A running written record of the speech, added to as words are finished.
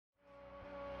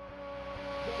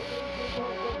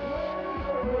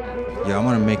be, I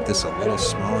want to make this a little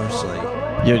smaller, so like...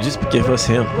 Yeah, just give us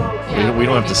him. We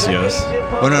don't have to see us.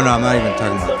 Oh, no, I'm not even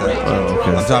talking about that. Oh,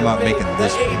 okay. I'm talking about making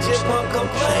this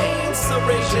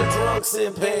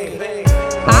big.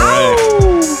 All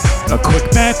right. A quick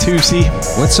Batusi.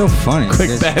 What's so funny?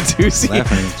 Quick Batusi.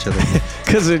 Laughing at each other.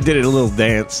 Because we did a little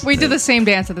dance. We did the same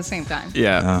dance at the same time.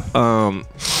 Yeah.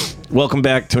 Welcome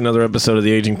back to another episode of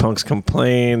the Aging Punks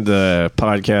Complain, the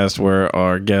podcast where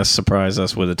our guests surprise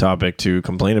us with a topic to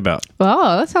complain about.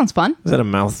 Oh, that sounds fun. Is that a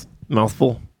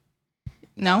mouthful?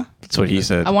 No. That's what he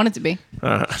said. I want it to be.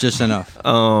 Just enough.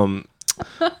 I'm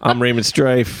Raymond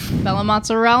Strife. Bella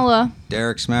Mozzarella.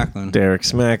 Derek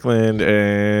Smacklin.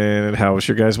 And how was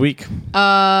your guys' week?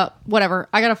 Whatever.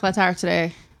 I got a flat tire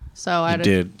today, so I had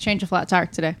to change a flat tire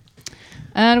today.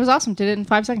 And it was awesome. Did it in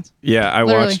 5 seconds. Yeah, I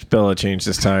Literally. watched Bella change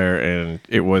this tire, and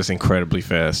it was incredibly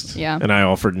fast. Yeah. And I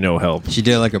offered no help. She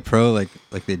did it like a pro, like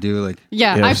they do, like...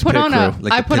 Yeah, Yeah, I it's put pit on crew. a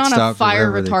Like I the put pit on a stop or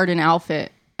fire whatever they- retardant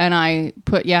outfit, and I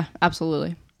put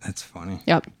absolutely. That's funny.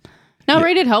 Yep. No,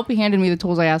 Ray did help. He handed me the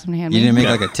tools I asked him to hand You me. didn't make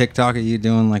like a TikTok of you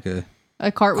doing like a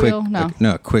cartwheel? quick,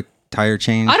 No. a quick tire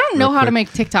change? I don't know real how to quick? make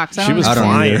TikToks. I She don't was know. I don't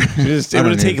flying. either. It I would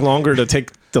don't take either. longer to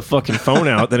take the fucking phone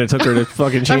out than it took her to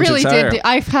fucking I change really the tire. did.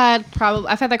 I've had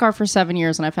that car for 7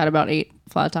 years, and I've had about 8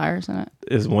 flat tires in it.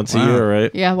 Is once a Wow. year,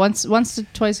 right? Yeah, once to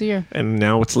twice a year. And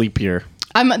now it's leap year.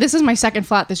 This is my second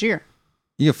flat this year.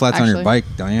 You get flats on your Actually. bike,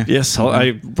 don't you? Yes,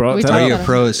 I brought We that talked Are you up. a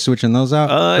pro at switching those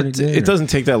out? pretty good, It or- doesn't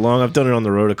take that long. I've done it on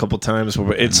the road a couple times,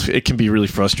 but it can be really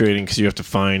frustrating because you have to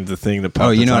find the thing that popped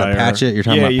Oh, you the know how tire. to patch it? You're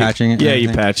talking about patching it and Yeah, you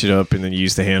everything? patch it up and then you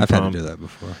use the hand I've had pump. to do that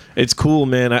before. It's cool,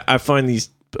 man. I find these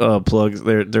plugs.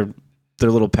 They're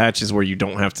little patches where you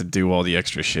don't have to do all the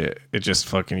extra shit. It just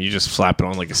you just slap it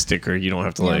on like a sticker. You don't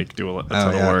have to do a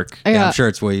ton of work. Yeah, I'm sure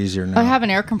it's way easier now. I have an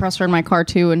air compressor in my car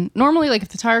too, and normally, like if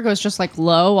the tire goes just like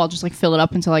low, I'll just like fill it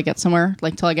up until I get somewhere,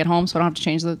 like till I get home, so I don't have to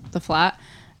change the flat.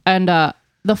 And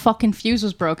the fucking fuse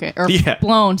was broken or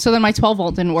blown, so then my 12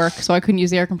 volt didn't work, so I couldn't use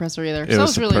the air compressor either. So it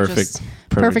was really just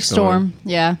perfect storm.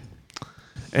 Yeah.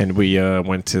 And we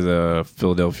went to the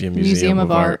Philadelphia Museum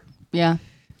of Art. Yeah.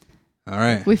 All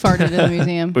right. We farted in the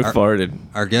museum. We farted.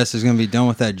 Our guest is going to be done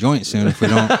with that joint soon if we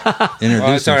don't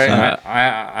introduce sorry. him.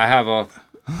 I have a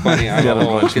funny little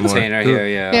bunch more. container here.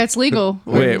 Yeah. Yeah, it's legal.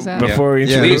 Where Wait, is that? before we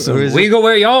Yeah, introduce who him, is We go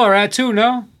where y'all are at too,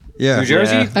 no? Yeah. New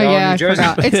Jersey? Yeah. Oh yeah, New I Jersey?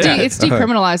 forgot. It's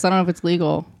decriminalized. I don't know if it's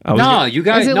legal. No, you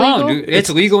guys. Is it No, legal? it's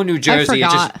legal in New Jersey.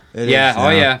 forgot. It Yeah. is Oh now.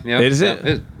 yeah. Yeah. Is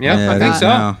it? Yeah, I think it is so.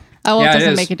 now. Oh, well, Yeah, it it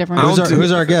doesn't is. make a difference.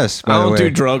 Who's our guest, by I the don't way? do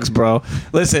drugs, bro.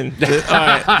 Listen, all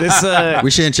right, this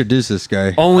We should introduce this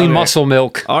guy. Only Okay. muscle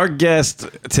milk. our guest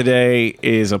today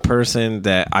is a person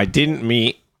that I didn't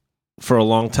meet for a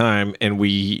long time, and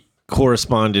we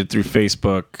corresponded through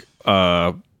Facebook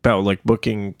about like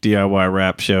booking DIY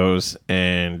rap shows,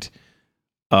 and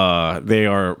they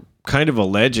are kind of a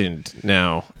legend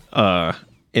now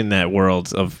in that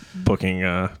world of booking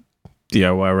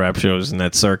DIY rap shows in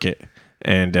that circuit.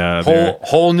 And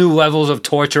Whole new levels of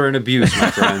torture and abuse,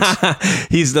 my friends.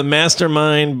 he's the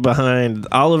mastermind behind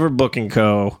Oliver Booking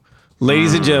Co.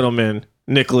 Ladies and gentlemen,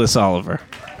 Niklas Oliver.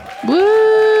 Woo!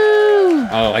 Oh,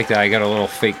 I like that. I got a little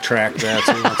fake track there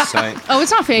too. That's tight. Oh,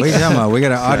 it's not fake. Ladies and gentlemen, we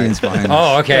got an audience behind us.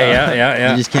 Oh, okay.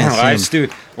 Yeah. You just can't see him.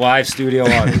 Live studio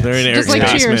audience. They're in Eric's Just like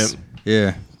basement. Cheers.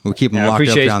 Yeah. We'll keep them Yeah, I locked up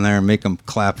appreciate- down there and make them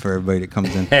clap for everybody that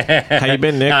comes in. How you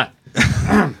been, Nick?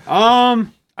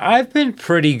 I've been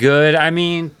pretty good. I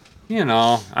mean,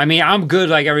 I'm good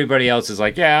like everybody else is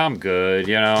like, yeah, I'm good,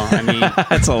 I mean,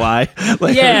 That's a lie.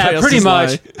 Like yeah, everybody pretty else's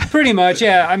much. lie. Pretty much,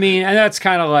 yeah. I mean, and that's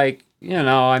kind of like,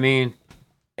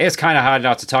 it's kind of hard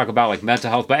not to talk about like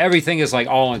mental health, but everything is like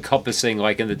all encompassing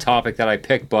like in the topic that I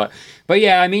picked. But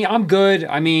yeah, I mean, I'm good.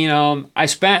 I mean, I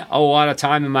spent a lot of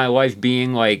time in my life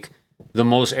being like the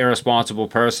most irresponsible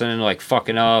person and like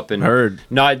fucking up and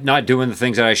not doing the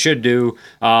things that I should do.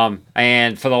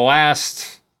 And for the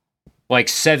last like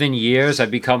 7 years,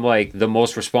 I've become like the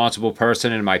most responsible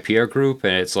person in my peer group,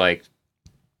 and it's like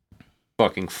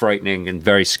fucking frightening and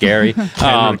very scary.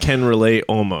 Can relate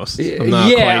almost. I'm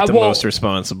not quite the most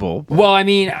responsible. Well, I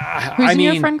mean, Who's in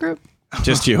your friend group?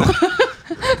 Just you.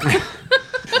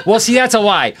 Well, see, that's a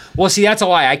lie.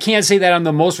 I can't say that I'm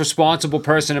the most responsible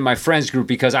person in my friends group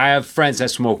because I have friends that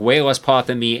smoke way less pot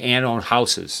than me and own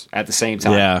houses at the same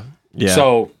time. Yeah.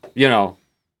 So,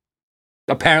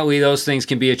 apparently those things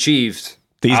can be achieved.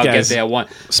 These I'll guys get there one.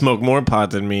 smoke more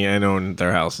pot than me and own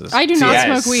their houses. I do not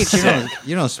Yes. smoke weed.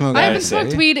 You don't smoke. I haven't weed, smoked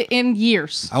do you? weed in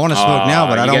years. I want to smoke now,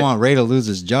 but I you don't get- want Ray to lose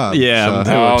his job. Yeah, so. I'm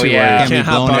doing Oh, too yeah. worried. Can't be Can't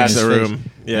blown hot in box his the face. room.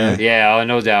 Yeah. Yeah,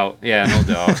 no doubt. Yeah, no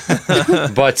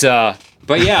doubt.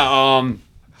 But yeah,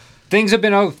 things have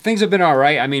been all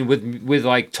right. I mean, with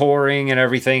like touring and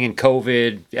everything and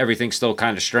COVID, everything's still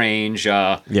kind of strange.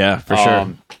 Yeah, for sure.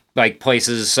 Like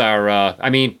places are,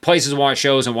 places want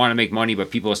shows and want to make money, but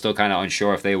people are still kind of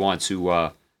unsure if they want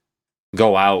to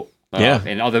go out.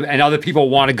 And other people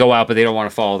want to go out, but they don't want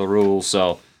to follow the rules.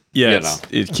 So yeah,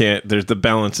 it can't. There's the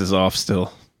balance is off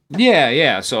still.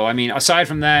 Yeah. So I mean, aside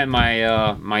from that,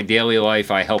 my daily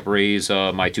life, I help raise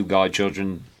my 2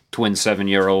 godchildren, twin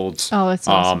 7-year-olds. Oh, that's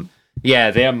awesome.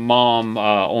 Yeah, their mom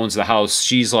owns the house.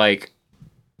 She's like,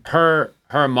 her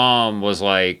mom was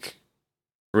like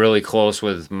really close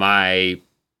with my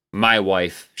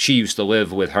wife. She used to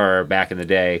live with her back in the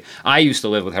day. I used to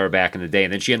live with her back in the day,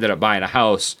 and then she ended up buying a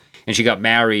house, and she got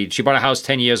married. She bought a house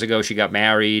 10 years ago. She got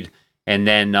married, and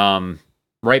then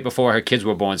right before her kids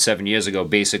were born 7 years ago,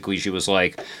 basically she was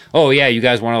like, oh yeah, you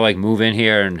guys want to like move in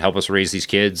here and help us raise these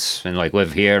kids and like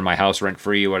live here in my house rent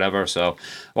free or whatever. So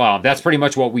that's pretty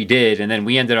much what we did. And then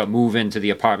we ended up moving to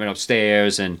the apartment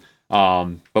upstairs, and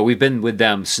but we've been with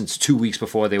them since 2 weeks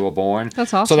before they were born.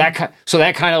 That's awesome. So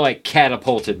that kind of like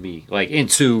catapulted me like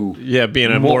into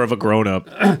being more of a grown up.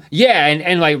 Yeah,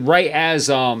 and like right as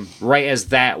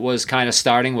that was kind of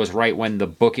starting was right when the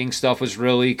booking stuff was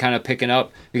really kind of picking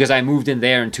up, because I moved in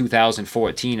there in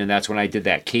 2014, and that's when I did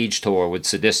that Cage tour with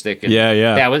Sadistic. And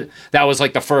that was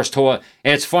like the first tour.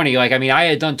 And it's funny, like I mean, I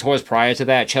had done tours prior to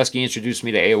that. Chesky introduced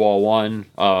me to AWOL 1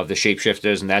 of the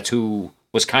Shapeshifters, and that's who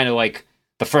was kind of like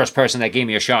the first person that gave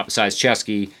me a shot besides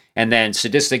Chesky. And then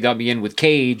Sadistic got me in with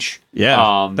Cage.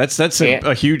 Yeah, that's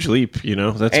a huge leap, you know.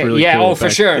 That's really cool.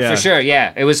 For sure.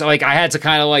 Yeah, it was like I had to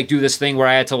kind of like do this thing where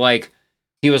I had to like.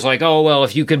 He was like, "Oh well,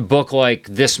 if you can book like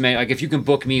this many, like if you can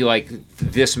book me like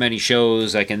this many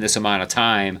shows like in this amount of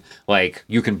time, like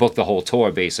you can book the whole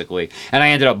tour basically." And I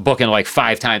ended up booking like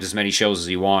 5 times as many shows as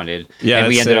he wanted. Yeah, and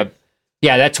we ended up.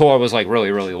 Yeah, that tour was like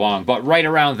really, really long. But right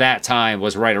around that time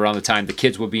was right around the time the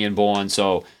kids were being born.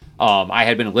 So I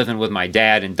had been living with my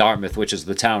dad in Dartmouth, which is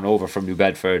the town over from New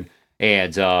Bedford.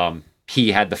 And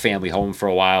he had the family home for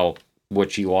a while,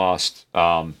 which he lost,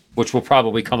 which will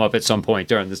probably come up at some point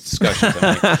during this discussion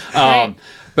tonight.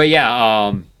 But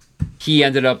yeah, we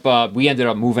ended up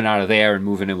moving out of there and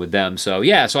moving in with them. So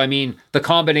yeah, so I mean, the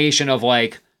combination of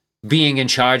like being in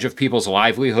charge of people's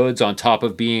livelihoods on top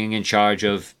of being in charge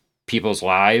of people's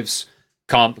lives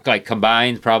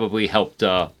combined probably helped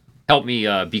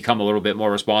me become a little bit more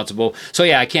responsible. So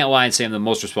yeah, I can't lie and say I'm the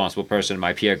most responsible person in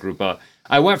my peer group, but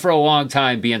I went for a long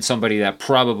time being somebody that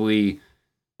probably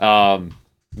like,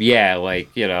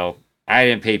 you know, I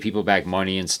didn't pay people back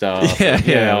money and stuff.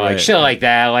 Like shit like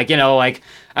that. Like, you know, like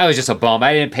I was just a bum.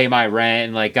 I didn't pay my rent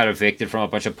and like got evicted from a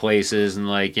bunch of places and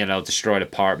like, you know, destroyed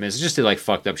apartments. Just did like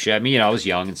fucked up shit. I mean, you know, I was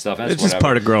young and stuff. That's it's just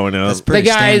part of growing up. The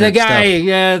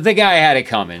guy had it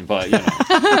coming, but you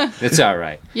know, it's all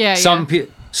right. Yeah.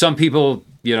 Some people,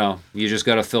 you know, you just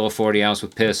got to fill a 40 ounce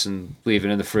with piss and leave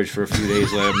it in the fridge for a few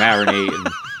days, let it marinate and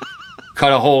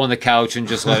cut a hole in the couch and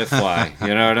just let it fly.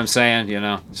 You know what I'm saying? You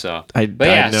know, so. I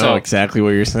know exactly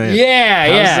what you're saying.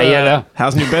 Yeah, you know.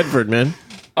 How's New Bedford, man?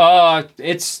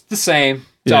 It's the same.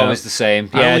 It's always the same.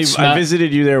 Yeah, I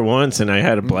visited you there once, and I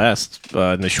had a blast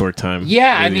in the short time.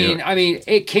 Yeah, I mean,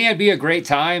 it can be a great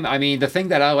time. I mean, the thing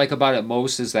that I like about it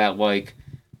most is that, like,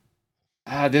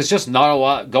 there's just not a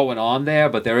lot going on there,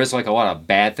 but there is, like, a lot of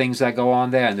bad things that go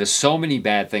on there, and there's so many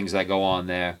bad things that go on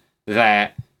there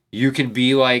that you can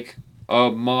be, like, a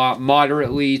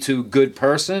moderately to good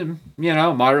person, you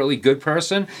know, moderately good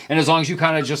person, and as long as you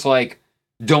kind of just, like,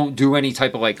 don't do any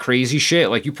type of like crazy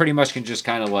shit, like you pretty much can just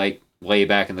kind of like lay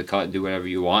back in the cut and do whatever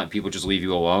you want. People just leave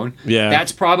you alone. Yeah,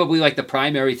 that's probably like the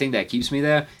primary thing that keeps me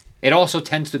there. It also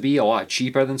tends to be a lot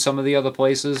cheaper than some of the other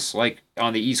places, like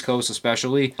on the East Coast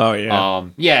especially. Oh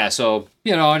yeah. So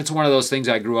you know, and it's one of those things.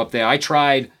 I grew up there. I've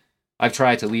tried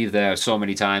to leave there so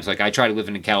many times. Like I tried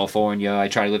living in California. I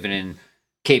tried living in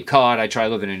Cape Cod. I tried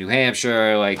living in New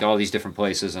Hampshire. Like all these different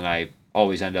places, and I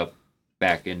always end up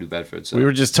back in New Bedford. So we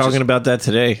were just talking about that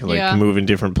today, like moving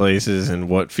different places and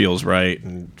what feels right.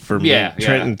 And for me,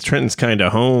 Trenton's kind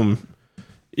of home,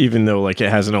 even though like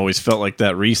it hasn't always felt like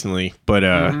that recently. But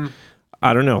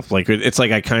I don't know, like it's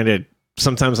like I kind of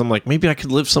sometimes I'm like maybe I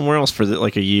could live somewhere else for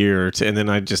like a year or two, and then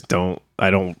I just don't.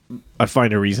 I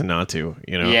find a reason not to.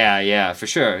 You know? Yeah, for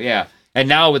sure. Yeah, and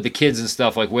now with the kids and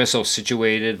stuff, like we're so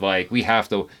situated, like we have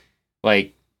to,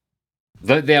 like.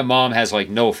 Their mom has like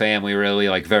no family really,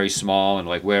 like very small, and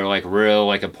like we're like real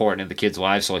like important in the kids'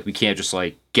 lives, so like we can't just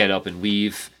like get up and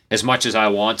leave as much as I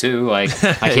want to. Like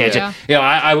I can't just, you know,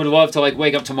 I would love to like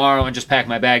wake up tomorrow and just pack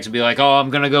my bags and be like, oh,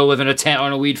 I'm gonna go live in a tent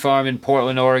on a weed farm in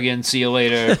Portland, Oregon. See you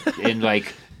later in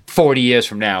like 40 years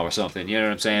from now or something. You know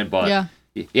what I'm saying? But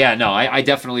yeah, no, I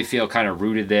definitely feel kind of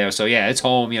rooted there. So yeah, it's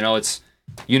home. It's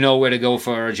where to go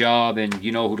for a job, and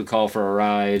you know who to call for a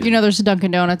ride. There's a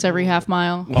Dunkin' Donuts every half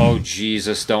mile. Oh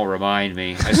Jesus, don't remind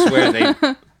me.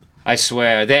 I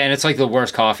swear, and it's like the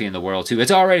worst coffee in the world too. It's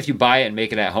all right if you buy it and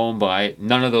make it at home, but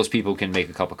none of those people can make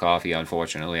a cup of coffee,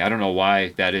 unfortunately. I don't know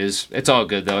why that is. It's all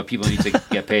good though. People need to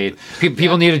get paid.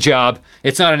 People need a job.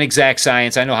 It's not an exact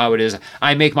science. I know how it is.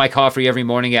 I make my coffee every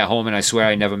morning at home, and I swear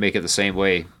I never make it the same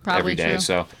way every day. True.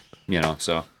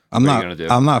 So I'm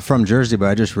not from Jersey, but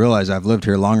I just realized I've lived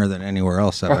here longer than anywhere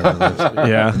else I've ever lived.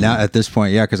 Yeah. Now at this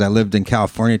point, yeah, because I lived in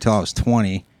California till I was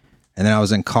 20, and then I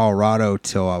was in Colorado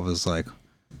till I was like,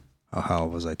 how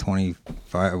was I,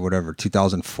 25 or whatever,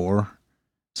 2004.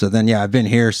 So then, yeah, I've been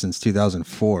here since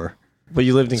 2004. But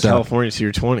you lived in California, so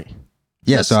you're 20.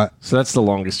 Yeah, so that's the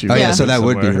longest you've been. Oh, yeah, so that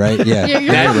would be, right? Yeah.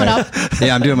 You're coming up.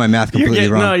 Yeah, I'm doing my math completely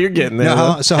wrong. No, you're getting there.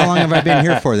 No, how long have I been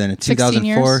here for then?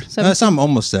 2004? I'm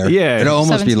almost there. Yeah. It'll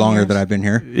almost be longer years. that I've been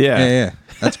here. Yeah.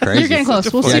 That's crazy. You're getting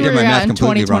close. We'll see where you're at in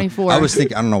 2024. I was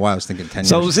thinking, I don't know why I was thinking 10 years.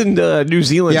 So I was in New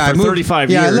Zealand for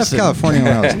 35 years. Yeah, I left California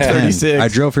when I was 10. 36. I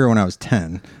drove here when I was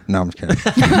 10. No, I'm just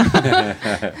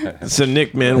kidding. So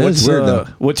Nick, man,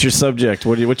 what's your subject?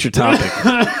 What's your topic?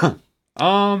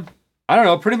 I don't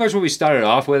know. Pretty much what we started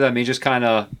off with. I mean, just kind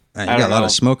of. You got a lot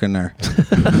of smoke in there.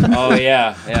 Oh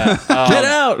yeah. Get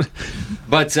out.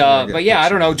 But yeah, I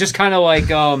don't know. Just kind of like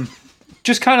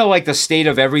the state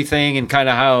of everything, and kind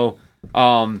of how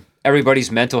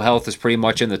everybody's mental health is pretty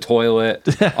much in the toilet.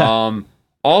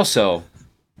 Also,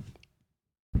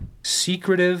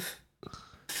 secretive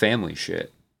family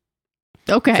shit.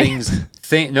 Okay.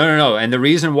 No. And the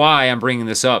reason why I'm bringing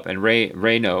this up, and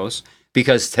Ray knows,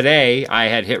 because today I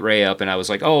had hit Ray up and I was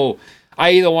like, oh,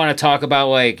 I either want to talk about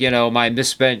like, my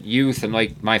misspent youth and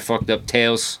like my fucked up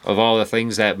tales of all the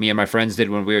things that me and my friends did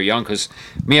when we were young, because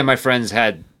me and my friends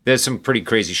there's some pretty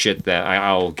crazy shit that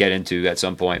I'll get into at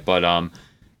some point. But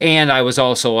and I was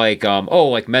also like,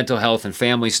 like mental health and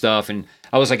family stuff, and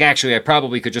I was like, actually, I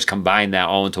probably could just combine that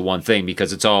all into one thing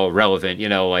because it's all relevant,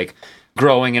 like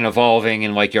growing and evolving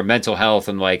and like your mental health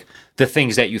and like the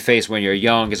things that you face when you're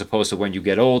young as opposed to when you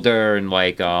get older, and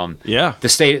like the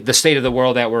state of the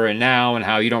world that we're in now, and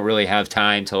how you don't really have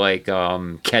time to like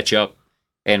catch up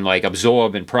and like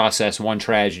absorb and process one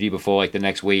tragedy before like the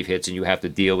next wave hits and you have to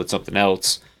deal with something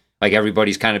else. Like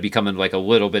everybody's kind of becoming like a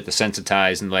little bit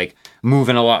desensitized and like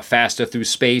moving a lot faster through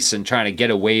space and trying to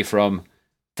get away from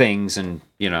things, and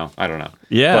I don't know.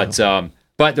 Yeah.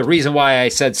 But the reason why I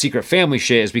said secret family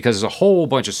shit is because there's a whole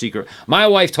bunch of secret. My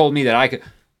wife told me that I could.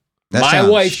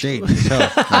 That wife. Shady.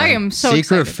 I am so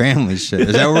secret excited. family shit.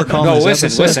 Is that what we're calling this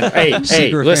episode? Listen.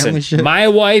 Hey, listen. My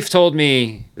wife told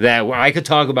me that I could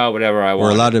talk about whatever I want.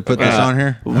 We're allowed to put this on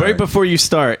here? Right before you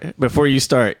start,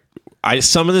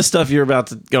 some of the stuff you're about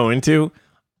to go into,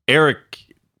 Eric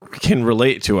can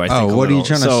relate to, I think. Oh, what are you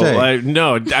trying to say?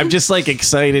 No, I'm just like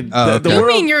excited. Okay. You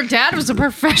mean your dad was a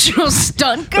professional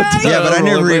stunt guy? Yeah, but I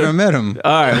never even met him.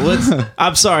 All right,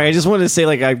 I'm sorry. I just wanted to say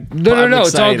like I'm No, it's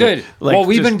all excited. good. Well,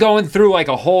 we've been going through like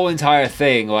a whole entire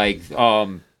thing, like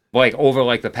over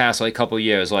like the past like couple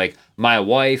years. Like my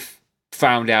wife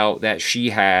found out that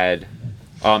she had,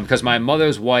 because my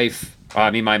mother's wife. My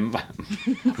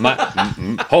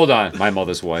hold on, my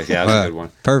mother's wife. Yeah, that's a good one.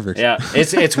 Perfect. Yeah,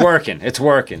 it's working. It's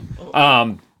working.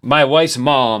 My wife's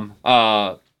mom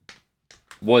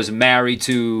was married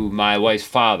to my wife's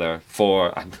father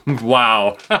for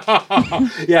wow.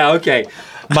 Yeah, okay.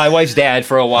 My wife's dad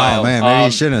for a while. Oh man, maybe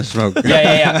you shouldn't have smoked.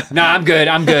 Yeah. No, I'm good.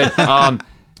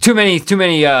 Too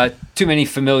many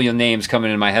familiar names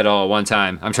coming in my head all at one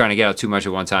time. I'm trying to get out too much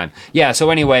at one time. Yeah, so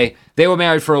anyway, they were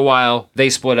married for a while. They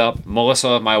split up.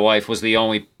 Melissa, my wife, was the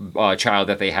only child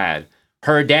that they had.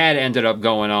 Her dad ended up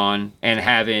going on and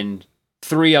having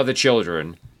 3 other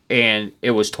children, and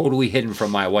it was totally hidden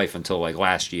from my wife until like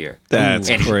last year. That's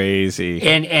crazy.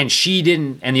 And she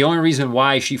didn't, and the only reason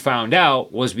why she found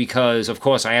out was because, of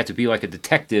course, I had to be like a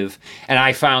detective, and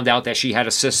I found out that she had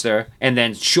a sister, and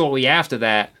then shortly after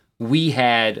that, we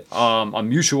had a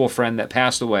mutual friend that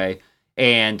passed away,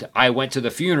 and I went to the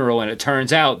funeral, and it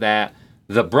turns out that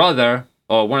the brother,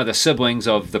 or one of the siblings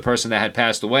of the person that had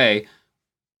passed away,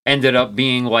 ended up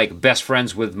being like best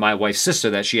friends with my wife's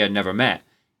sister that she had never met.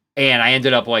 And I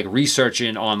ended up like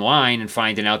researching online and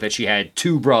finding out that she had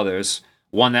 2 brothers,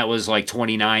 one that was like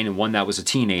 29 and one that was a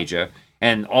teenager,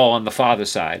 and all on the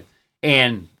father's side.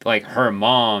 And like her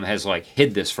mom has like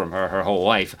hid this from her whole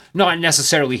life. Not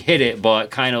necessarily hid it, but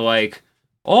kind of like,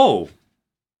 oh,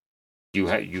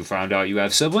 you found out you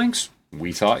have siblings?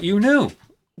 We thought you knew.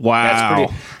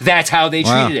 Wow. That's how they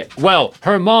treated it. Well,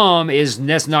 her mom is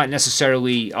not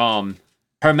necessarily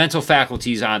her mental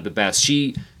faculties aren't the best.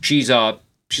 She's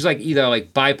like either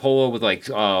like bipolar with like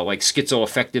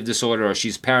schizoaffective disorder, or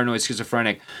she's paranoid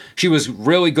schizophrenic. She was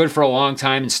really good for a long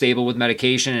time and stable with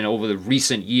medication, and over the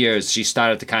recent years she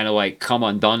started to kind of like come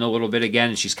undone a little bit again,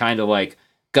 and she's kind of like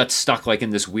got stuck like in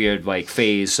this weird like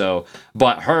phase. So,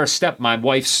 but my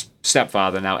wife's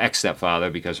stepfather, now ex-stepfather,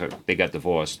 because they got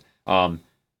divorced,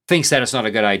 thinks that it's not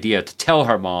a good idea to tell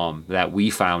her mom that we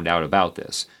found out about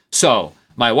this. So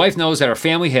my wife knows that her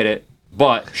family hid it,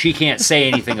 but she can't say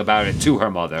anything about it to her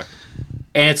mother.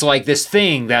 And it's like this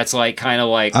thing that's like kind of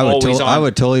like I I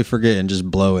would totally forget and just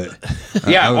blow it.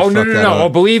 Yeah. Oh, no. Oh,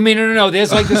 believe me, no.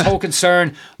 There's like this whole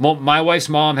concern. My wife's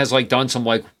mom has like done some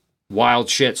like wild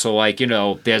shit. So like, you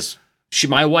know,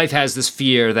 my wife has this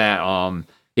fear that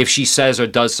if she says or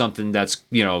does something that's,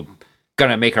 you know,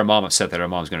 gonna make her mom upset, that her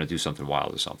mom's gonna do something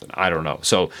wild or something. I don't know.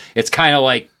 So it's kind of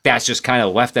like that's just kind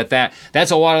of left at that. That's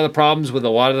a lot of the problems with a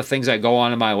lot of the things that go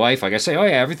on in my life. Like I say, oh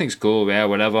yeah, everything's cool, yeah,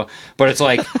 whatever. But it's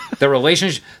like the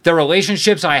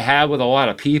relationships I have with a lot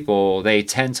of people, they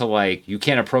tend to like, you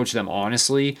can't approach them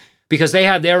honestly because they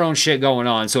have their own shit going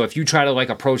on. So if you try to like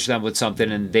approach them with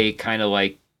something and they kind of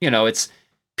like, you know, it's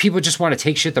people just want to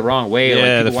take shit the wrong way.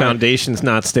 Yeah, like the foundation's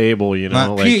not stable, you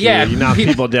know. You knock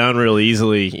people down real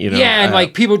easily, you know. Yeah, and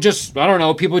like people just, I don't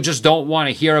know, people just don't want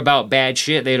to hear about bad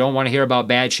shit. They don't want to hear about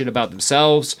bad shit about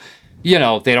themselves. You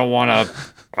know, they don't want to,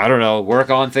 I don't know, work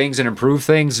on things and improve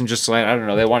things and just like, I don't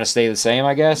know, they want to stay the same,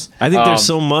 I guess. I think there's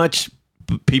so much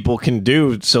people can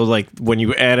do. So like when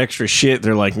you add extra shit,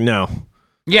 they're like, no.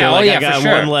 Yeah, like, I got for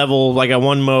sure. one level, like I got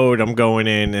one mode I'm going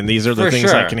in, and these are the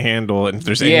things I can handle. And if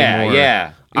there's any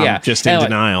more, I'm just in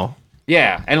denial.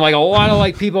 Yeah, and like a lot of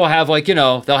like people have like, you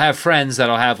know, they'll have friends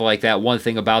that'll have like that one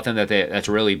thing about them that's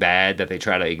really bad that they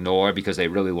try to ignore because they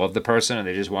really love the person and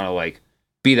they just want to like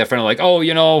be their friend. Like, oh,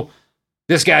 you know,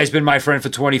 this guy's been my friend for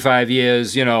 25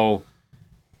 years, you know.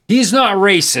 He's not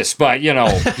racist, but you know,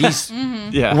 he's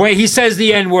when he says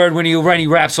the N-word when he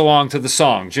raps along to the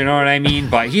songs, you know what I mean?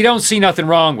 But he don't see nothing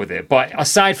wrong with it. But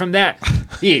aside from that,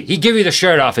 he give you the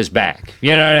shirt off his back.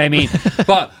 You know what I mean?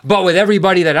 but with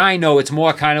everybody that I know, it's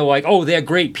more kind of like, oh, they're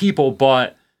great people,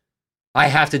 but I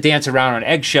have to dance around on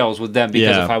eggshells with them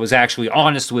because if I was actually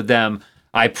honest with them,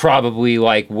 I probably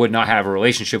like would not have a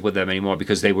relationship with them anymore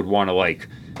because they would want to like,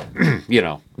 you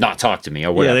know, not talk to me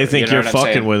or whatever. Yeah, they think you know you're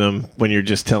fucking with them when you're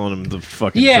just telling them the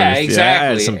fucking truth. Exactly. Yeah, I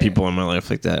had some people in my life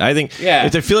like that. I think. Yeah.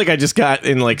 I feel like I just got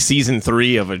in like season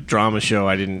 3 of a drama show.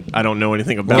 I don't know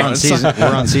anything about. We're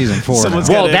on season 4. Someone's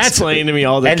got to explain to me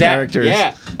all the characters.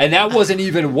 And that wasn't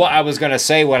even what I was gonna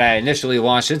say when I initially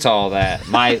launched into all that.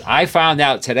 I found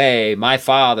out today. My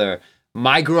father.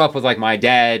 I grew up with like my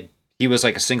dad. He was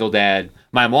like a single dad.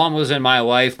 My mom was in my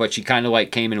life, but she kind of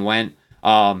like came and went.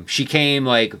 She came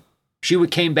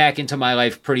back into my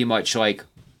life pretty much like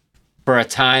for a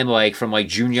time, like from like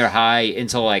junior high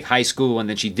into like high school, and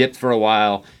then she dipped for a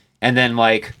while, and then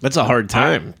like that's a hard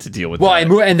time to deal with. Well,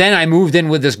 and then I moved in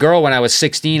with this girl when I was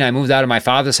 16. I moved out of my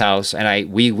father's house,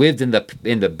 and we lived in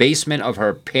the basement of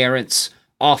her parents'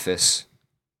 office.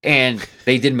 And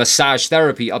they did massage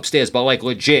therapy upstairs, but like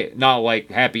legit, not like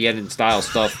happy ending style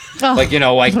stuff. Like, you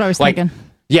know, like that's what I was thinking.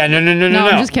 Yeah, no.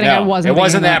 I'm just kidding. No. I wasn't. It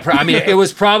wasn't that. I mean, it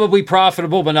was probably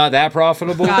profitable, but not that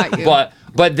profitable. Got you.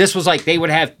 But this was like they would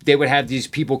have these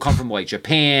people come from like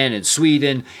Japan and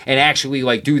Sweden and actually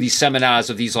like do these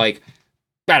seminars of these like,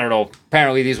 I don't know.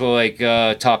 Apparently, these were like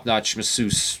top-notch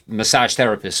massage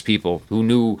therapist people who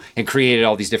knew and created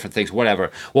all these different things.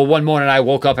 Whatever. Well, one morning I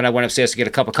woke up and I went upstairs to get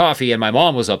a cup of coffee, and my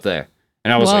mom was up there,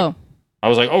 and I was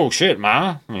like, "Oh shit,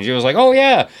 ma!" And she was like, "Oh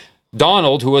yeah,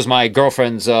 Donald, who was my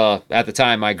girlfriend's at the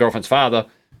time, my girlfriend's father.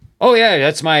 Oh yeah,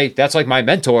 that's like my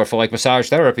mentor for like massage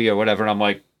therapy or whatever." And I'm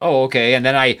like, "Oh okay." And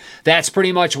then that's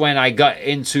pretty much when I got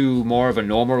into more of a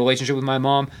normal relationship with my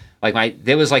mom. Like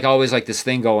there was like always like this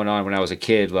thing going on when I was a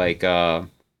kid, like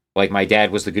my dad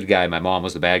was the good guy, my mom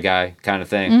was the bad guy kind of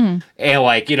thing. Mm-hmm. And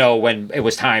like, you know, when it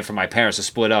was time for my parents to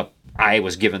split up, I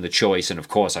was given the choice, and of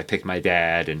course I picked my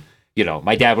dad, and you know,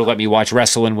 my dad would let me watch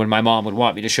wrestling when my mom would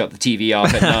want me to shut the TV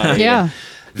off at night. Yeah.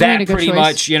 That pretty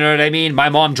much, you know what I mean? My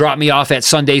mom dropped me off at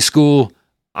Sunday school.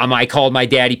 I called my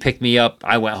dad. He picked me up.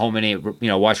 I went home and ate,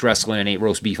 watched wrestling and ate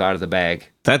roast beef out of the bag.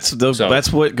 That's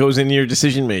what goes into your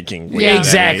decision making. Yeah,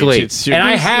 exactly. And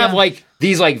I have like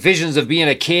these like visions of being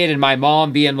a kid and my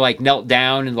mom being like knelt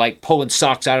down and like pulling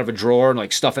socks out of a drawer and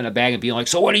like stuffing a bag and being like,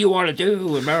 "So what do you want to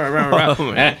do?" And, blah, blah,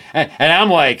 blah. And I'm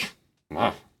like,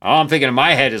 all I'm thinking in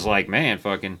my head is like, man,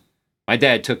 fucking, my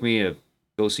dad took me to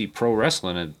go see pro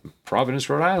wrestling in Providence,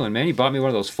 Rhode Island. Man, he bought me one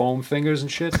of those foam fingers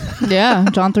and shit. Yeah,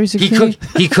 John 316.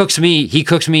 He cooks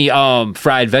me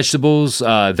fried vegetables,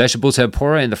 vegetable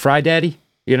tempura, and the Fry Daddy.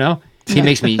 You know, he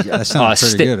makes me That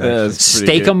sounds pretty good.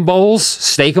 steak-em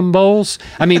bowls.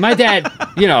 I mean, my dad,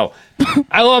 you know,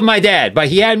 I love my dad, but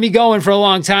he had me going for a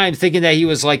long time thinking that he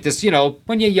was like this, you know,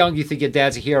 when you're young, you think your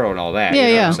dad's a hero and all that. Yeah, you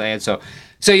know yeah. what I'm saying?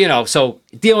 So, you know, so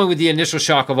dealing with the initial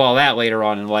shock of all that later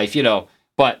on in life, you know,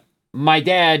 but my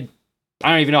dad,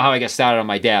 I don't even know how I got started on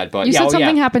my dad, but You said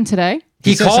something happened today?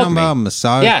 He said called something me. about a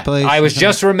massage place. I was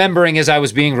just remembering as I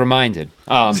was being reminded.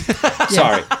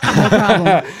 Sorry. No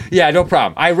problem. Yeah, no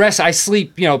problem. I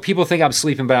sleep. You know, people think I'm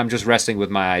sleeping, but I'm just resting with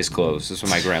my eyes closed. That's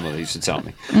what my grandmother used to tell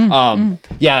me.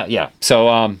 Yeah.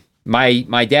 So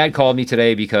my dad called me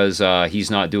today because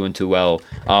he's not doing too well.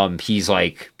 He's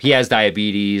like, he has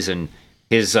diabetes, and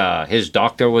his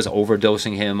doctor was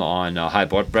overdosing him on high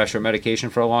blood pressure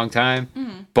medication for a long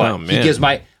time. But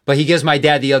he gives my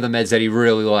dad the other meds that he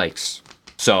really likes.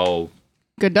 So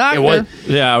Good doctor. Wait,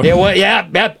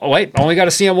 only got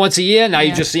to see him once a year. Now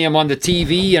you just see him on the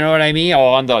TV. You know what I mean? Oh,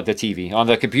 on the TV, on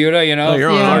the computer. You know,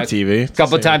 you're on our TV a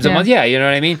couple of times a month. Yeah, you know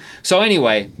what I mean. So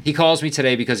anyway, he calls me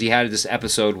today because he had this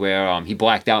episode where he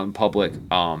blacked out in public.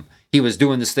 He was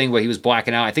doing this thing where he was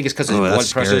blacking out. I think it's because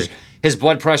his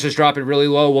blood pressure's dropping really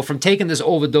low. Well, from taking this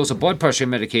overdose of blood pressure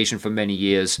medication for many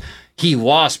years, he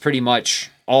lost pretty much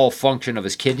all function of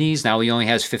his kidneys. Now he only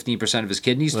has 15% of his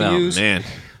kidneys to use. Oh, man.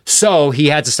 So he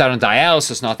had to start on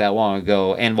dialysis not that long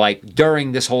ago. And, like,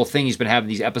 during this whole thing, he's been having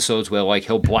these episodes where, like,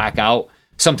 he'll black out.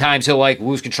 Sometimes he'll, like,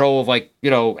 lose control of, like,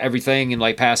 you know, everything and,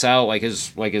 like, pass out, like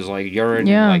his urine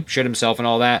and, like, shit himself and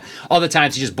all that. Other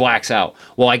times he just blacks out.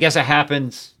 Well, I guess it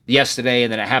happened yesterday,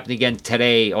 and then it happened again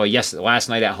today or last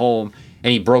night at home,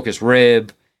 and he broke his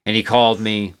rib, and he called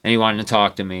me, and he wanted to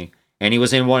talk to me. And he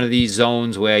was in one of these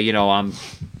zones where, you know, I'm,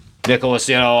 Nicholas,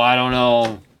 you know, I don't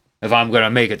know if I'm going to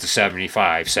make it to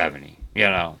 75, 70. You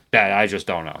know, that I just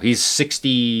don't know. He's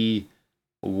 61.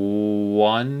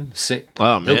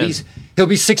 Oh, man. He'll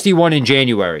be 61 in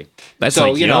January. That's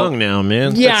so, like young now,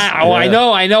 man. Yeah,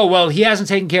 I know. Well, he hasn't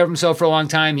taken care of himself for a long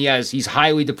time. He's a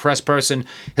highly depressed person.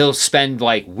 He'll spend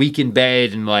like week in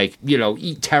bed and like, you know,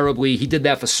 eat terribly. He did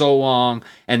that for so long.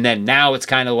 And then now it's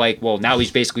kind of like, well, now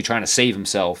he's basically trying to save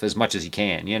himself as much as he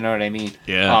can. You know what I mean?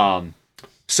 Yeah.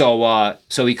 So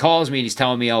he calls me and he's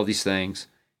telling me all these things.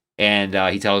 And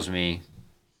he tells me,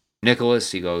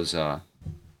 Nicholas, he goes, I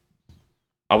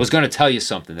was going to tell you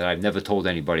something that I've never told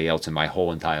anybody else in my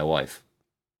whole entire life.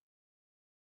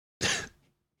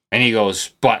 And he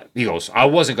goes, I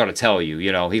wasn't going to tell you,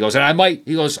 you know. He goes,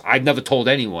 I've never told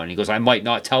anyone. He goes, I might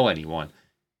not tell anyone.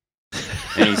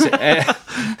 And he said,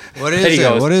 What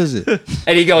is it?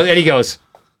 And he goes,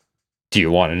 do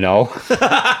you want to know?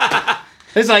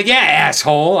 It's like, yeah,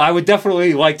 asshole. I would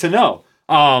definitely like to know.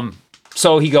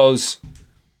 So he goes,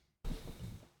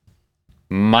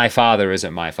 my father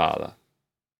isn't my father.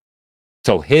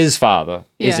 So his father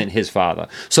isn't his father.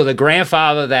 So the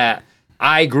grandfather that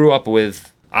I grew up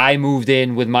with, I moved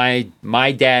in with my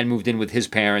dad moved in with his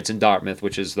parents in Dartmouth,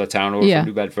 which is the town over from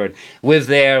New Bedford. Lived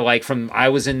there I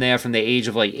was in there from the age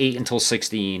of like 8 until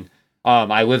 16.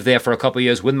 I lived there for a couple of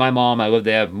years with my mom. I lived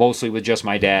there mostly with just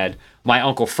my dad. My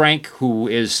uncle Frank, who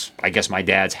is, I guess, my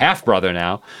dad's half brother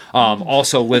now,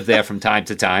 also lived there from time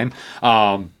to time.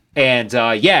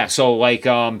 So like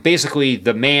basically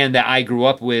the man that I grew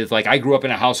up with, like I grew up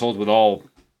in a household with all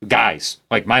guys.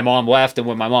 Like my mom left, and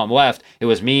when my mom left, it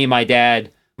was me, my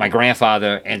dad, my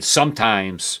grandfather, and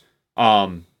sometimes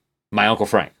my Uncle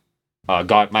Frank.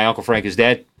 My Uncle Frank is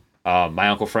dead. My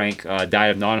Uncle Frank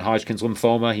died of non-Hodgkin's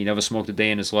lymphoma. He never smoked a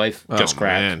day in his life. Just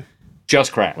crack. Man.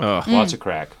 Just crack. Lots of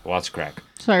crack.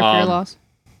 Sorry for your loss.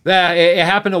 Yeah, it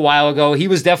happened a while ago. He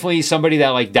was definitely somebody that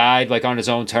like died like on his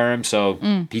own terms, so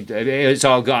it's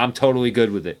all good. I'm totally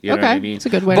good with it. You know what I mean? It's a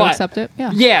good way to accept it.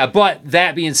 Yeah. Yeah, but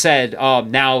that being said,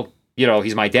 now you know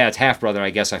he's my dad's half brother.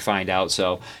 I guess I find out.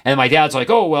 So, and my dad's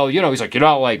like, oh well, you know, he's like, you're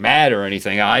not like mad or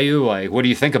anything, are you? Like, what do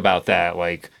you think about that?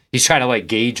 Like, he's trying to like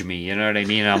gauge me. You know what I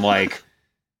mean? And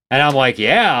I'm like,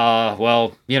 yeah,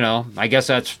 well, you know, I guess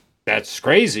that's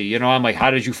crazy. You know, I'm like,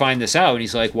 how did you find this out? And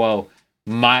he's like, well.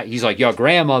 He's like, your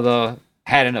grandmother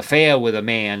had an affair with a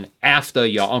man after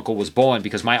your uncle was born,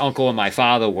 because my uncle and my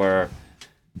father were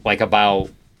like about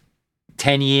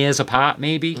 10 years apart,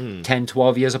 maybe 10,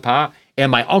 12 years apart. And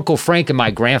my Uncle Frank and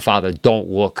my grandfather don't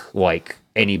look like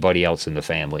anybody else in the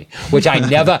family, which I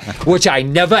never,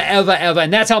 ever,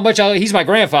 and that's how much he's my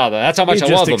grandfather. That's how much I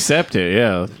love him. Just accept it,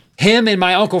 yeah. Him and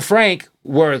my Uncle Frank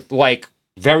were like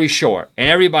very short, and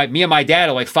everybody, me and my dad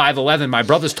are like 5'11". My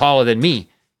brother's taller than me.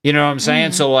 You know what I'm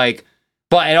saying? So like,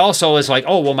 but it also is like,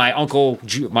 oh well, my uncle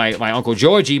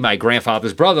Georgie, my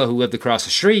grandfather's brother who lived across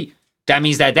the street, that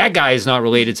means that guy is not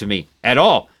related to me at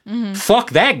all.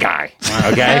 Fuck that guy.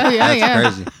 Okay?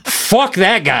 That's crazy. Fuck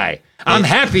that guy. I'm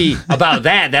happy about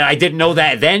that I didn't know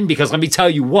that then, because let me tell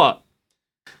you what.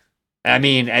 I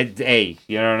mean, hey,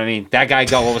 you know what I mean? That guy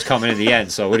got what was coming in the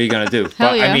end, so what are you going to do?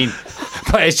 Hell But yeah. I mean,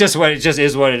 but it just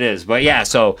is what it is. But yeah,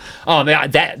 so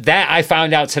that I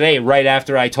found out today right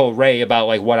after I told Ray about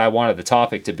like what I wanted the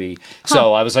topic to be.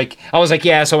 So I was like,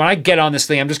 yeah, so when I get on this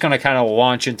thing, I'm just going to kind of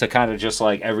launch into kind of just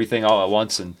like everything all at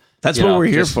once, and That's you what know, we're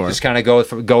here just, for. Just kind of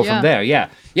go Yeah. from there. Yeah.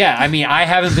 I mean, I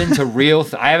haven't been to real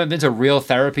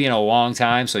therapy in a long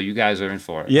time, so you guys are in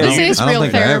for it. Yeah, This you, is I don't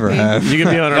real think I ever therapy. have. you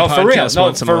can be on our No, for real. podcast No,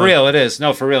 once a for month. real it is.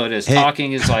 No, for real it is. Hey.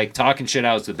 Talking is like talking shit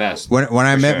out is the best. When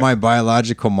I met sure. my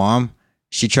biological mom,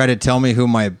 she tried to tell me who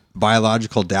my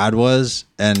biological dad was,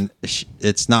 and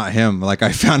it's not him. Like,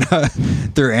 I found out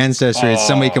through ancestry, it's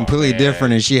somebody completely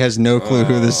different, and she has no clue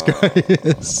who this guy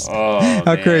is.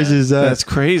 How crazy is that? That's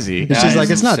crazy. It's just That like,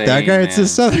 is it's not that insane, guy, it's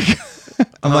this other guy.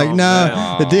 I'm like, nah,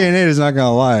 man. the DNA is not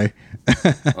gonna lie.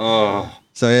 Oh.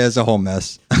 So yeah, it's a whole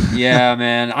mess. Yeah,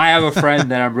 man. I have a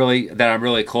friend that I'm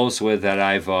really close with that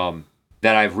I've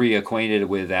reacquainted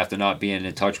with after not being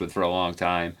in touch with for a long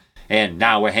time. And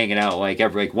now we're hanging out like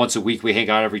once a week. We hang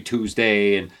out every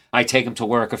Tuesday, and I take him to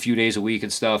work a few days a week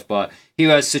and stuff. But he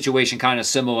has a situation kind of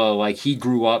similar. Like, he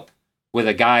grew up with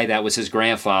a guy that was his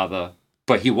grandfather,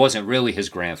 but he wasn't really his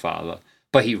grandfather.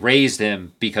 But he raised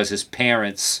him because his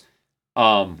parents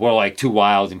were like too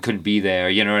wild and couldn't be there.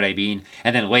 You know what I mean?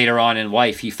 And then later on in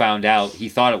life, he found out he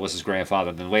thought it was his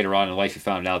grandfather. Then later on in life, he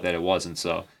found out that it wasn't.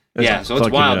 So That's so it's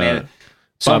fucking, wild, man.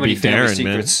 So Bobby many family Darin, man.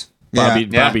 secrets. Bobby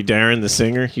Yeah. Bobby Darin, the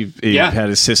singer, he Yeah. had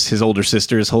his older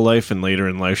sister his whole life, and later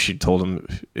in life she told him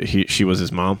she was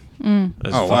his mom.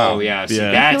 That's Oh, wow. Oh yeah, see, Yeah.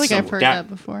 I that's feel like I've heard that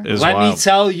before. It was Let wild. me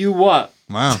tell you what.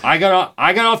 Wow. I got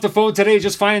off the phone today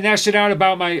just finding that shit out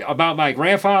about my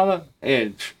grandfather.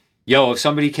 And yo, if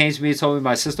somebody came to me and told me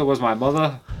my sister was my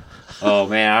mother, oh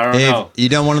man, I don't Hey, know. you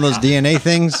done one of those DNA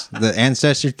things, the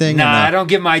ancestry thing? Nah, or no? I don't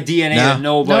give my DNA No? to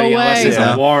nobody No unless way. there's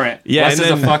Yeah. a warrant. Yeah, unless and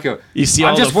there's a then fucking. You see,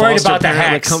 I'm all just the worried foster about the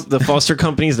parent- hacks. the foster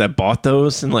companies that bought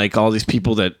those, and like all these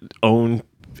people that own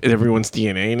everyone's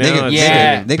DNA now. They could,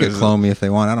 Yeah. they could clone me if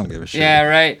they want. I don't give a shit. Yeah,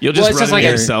 right. You'll just it's run like it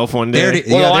a- yourself one They day. already,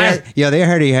 Well, they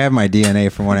already have my DNA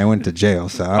from when I went to jail.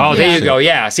 So I don't Oh, give there a you shit. go.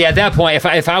 Yeah. See, at that point, if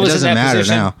I was in doesn't that matter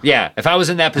position, now. yeah, if I was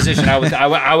in that position,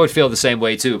 I would feel the same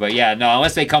way too. But yeah, no,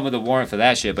 unless they come with a warrant for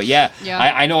that shit. But yeah, Yeah.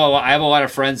 I know I have a lot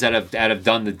of friends that have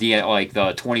done the DNA, like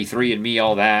the 23andMe,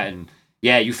 all that, and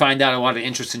yeah, you find out a lot of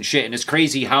interesting shit, and it's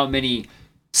crazy how many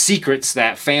secrets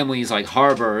that families like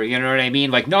harbor. You know what I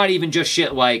mean? Like, not even just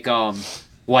shit like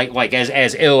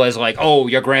as ill as like, oh,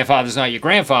 your grandfather's not your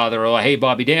grandfather, or like, hey,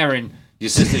 Bobby Darin, your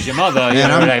sister's your mother. You Man,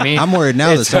 know what I mean? I'm worried now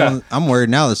It's, I'm worried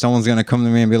now that someone's gonna come to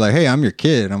me and be like, "Hey, I'm your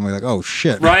kid." I'm like, "Oh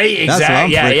shit!" Right, That's what I'm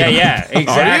exactly. Yeah, freaking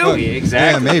exactly, Yeah,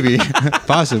 exactly. maybe,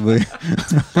 possibly.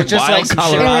 But just Wild like some shit.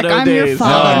 Colorado Eric, I'm your days.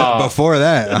 father. Oh. Before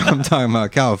that, I'm talking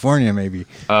about California, maybe.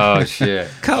 Oh shit.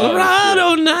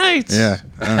 Colorado nights. Yeah,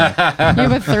 I don't know. You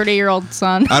have a 30-year-old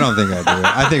son. I don't think I do.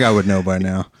 I think I would know by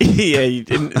now. Yeah, you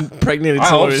impregnated I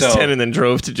someone hope who was so. 10 and then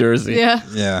drove to Jersey. Yeah.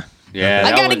 Yeah. Yeah.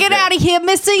 I gotta get out of here,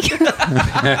 Missy.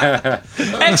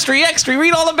 Extra,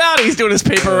 read all about it. He's doing his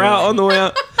paper route on the way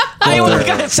out. I only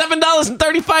got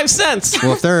 $7.35.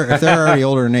 Well, if they're already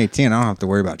older than 18, I don't have to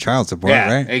worry about child support,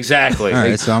 Yeah, right? exactly. All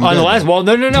right, so I'm on the good. last, well,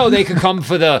 no. They could come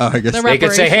for the. I guess The they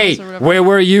could say, "Hey, reparations or whatever. where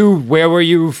were you? Where were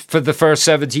you for the first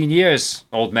 17 years,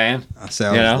 old man?" I say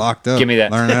I You was know? locked up. Give me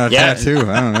that. Learning how to Yeah. tattoo.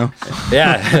 I don't know.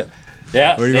 Yeah.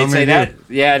 Yeah, What do you they'd want me say to that.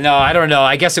 Yeah, no, I don't know.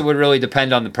 I guess it would really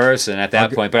depend on the person at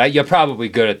that point. But you're probably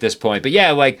good at this point. But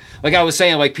yeah, like I was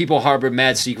saying, like people harbor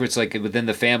mad secrets like within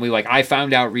the family. Like I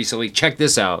found out recently. Check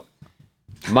this out.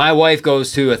 My wife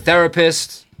goes to a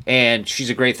therapist, and she's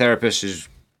a great therapist.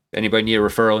 Anybody need a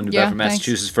referral in New Yeah, Bedford, thanks.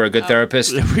 Massachusetts for a good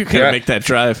therapist? We gotta make that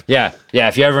drive. Yeah.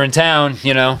 If you're ever in town,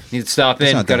 need to stop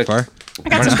It's in. not that far. I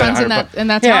got some friends in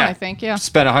that town, I think. Yeah.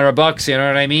 Spend $100, you know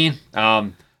what I mean?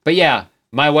 But yeah,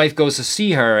 my wife goes to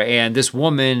see her, and this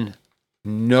woman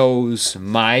knows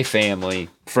my family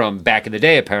from back in the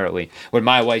day, apparently. When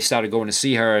my wife started going to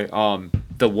see her,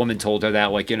 the woman told her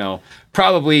that,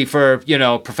 probably for,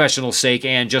 professional sake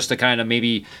and just to kind of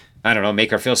maybe, I don't know,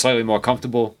 make her feel slightly more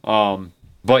comfortable.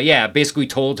 But yeah, basically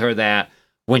told her that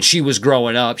when she was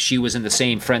growing up, she was in the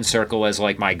same friend circle as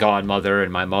like my godmother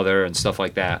and my mother and stuff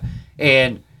like that.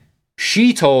 And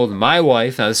she told my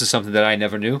wife, now this is something that I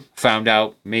never knew, found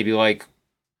out maybe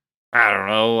I don't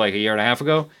know, a year and a half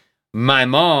ago. My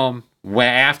mom,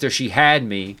 after she had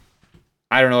me,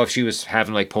 I don't know if she was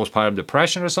having like postpartum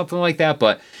depression or something like that,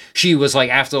 but she was like,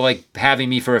 after like having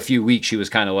me for a few weeks, she was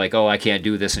kind of like, oh, I can't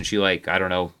do this. And she like, I don't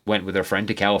know, went with her friend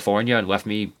to California and left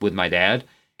me with my dad.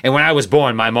 And when I was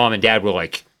born, my mom and dad were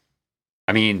like,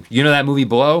 I mean, you know that movie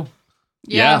Blow?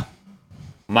 Yeah.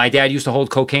 My dad used to hold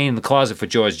cocaine in the closet for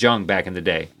George Jung back in the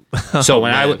day. So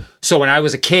when I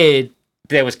was a kid,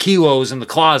 there was kilos in the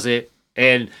closet.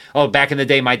 And back in the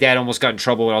day, my dad almost got in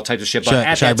trouble with all types of shit.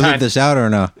 But should I bleep this out or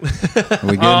no? Are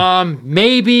we good?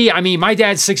 Maybe. I mean, my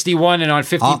dad's 61 and on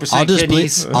 15%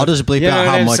 kidneys. I'll just bleep out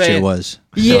how much it was.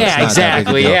 Yeah,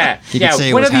 exactly. Yeah, you can say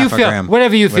it whatever was you half a feel, gram.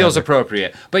 whatever you feel is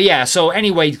appropriate. But yeah, so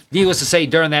anyway, needless to say,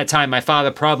 during that time, my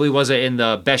father probably wasn't in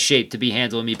the best shape to be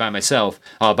handling me by himself.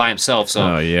 So,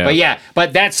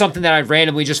 but that's something that I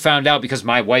randomly just found out because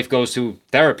my wife goes to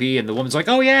therapy, and the woman's like,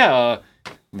 "Oh yeah."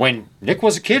 When Nick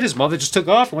was a kid, his mother just took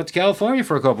off and went to California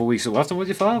for a couple of weeks and left him with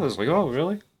your father. I was like, oh,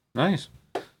 really? Nice.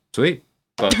 Sweet.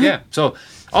 But yeah, so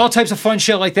all types of fun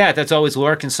shit like that. That's always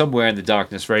lurking somewhere in the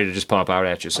darkness, ready to just pop out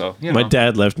at you. So, you know. My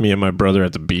dad left me and my brother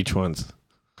at the beach once.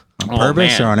 On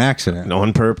purpose or on accident? No,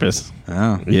 on purpose.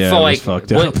 Oh. Yeah, so, it was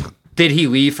fucked up. Did he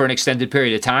leave for an extended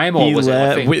period of time, or was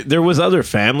it? There was other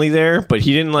family there, but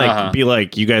he didn't be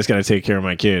like, "You guys got to take care of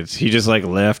my kids." He just like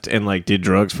left and like did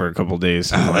drugs for a couple of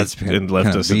days and left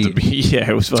us at the beach. Yeah,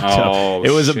 it was fucked up.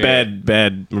 It was a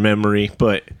bad memory,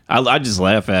 but I just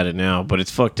laugh at it now. But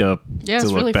it's fucked up to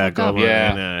look really back on.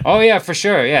 Yeah. Oh yeah, for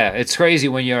sure. Yeah, it's crazy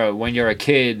when you're a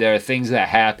kid. There are things that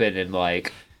happen and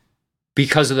like,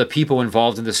 because of the people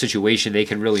involved in the situation, they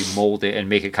can really mold it and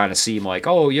make it kind of seem like,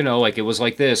 oh, you know, like it was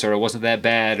like this, or it wasn't that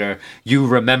bad, or you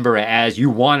remember it as, you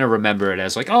want to remember it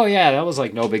as like, oh yeah, that was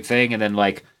like no big thing. And then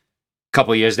like a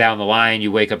couple of years down the line,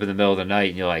 you wake up in the middle of the night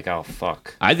and you're like, oh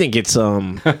fuck. I think it's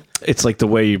it's like the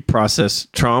way you process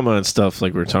trauma and stuff.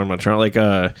 Like we were talking about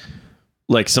trauma,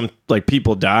 like some like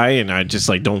people die and I just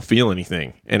like don't feel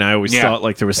anything. And I always thought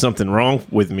like there was something wrong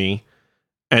with me.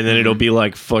 And then it'll be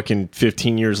like fucking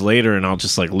 15 years later, and I'll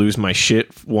just like lose my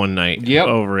shit one night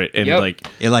over it, and like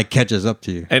it like catches up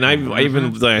to you. And I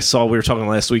even I saw we were talking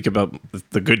last week about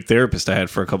the good therapist I had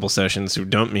for a couple sessions who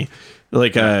dumped me.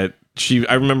 Like I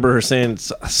remember her saying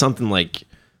something like,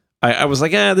 I was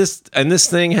like, this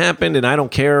thing happened, and I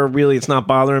don't care really. It's not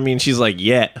bothering me. And she's like,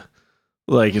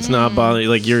 like it's not bothering.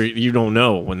 Like you don't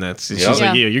know when that's. She's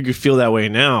like, yeah, you could feel that way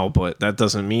now, but that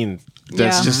doesn't mean.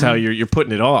 That's just how you're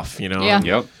putting it off, you know? Yeah.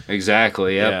 Yep,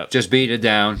 exactly. Yep. Just beating it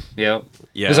down. Yep.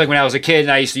 Yeah. It's like when I was a kid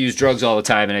and I used to use drugs all the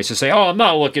time and I used to say, oh, I'm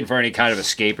not looking for any kind of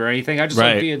escape or anything. I just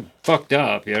like being fucked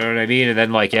up. You know what I mean? And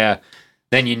then like,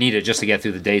 then you need it just to get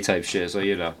through the day type shit. So,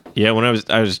 you know. Yeah, when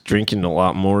I was drinking a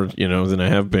lot more, you know, than I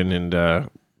have been and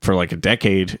for like a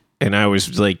decade. And I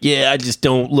was like, I just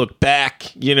don't look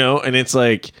back, you know? And it's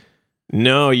like,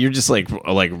 no, you're just like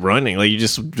running. Like you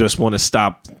just want to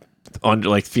stop on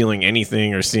like feeling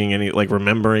anything or seeing any like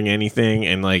remembering anything.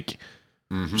 And like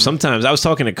sometimes I was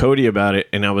talking to Cody about it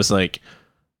and I was like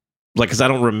because I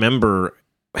don't remember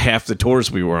half the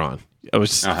tours we were on. I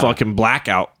was fucking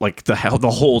blackout like the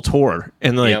whole tour.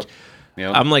 And like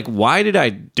I'm like, why did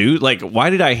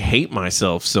I hate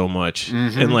myself so much?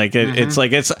 And like it's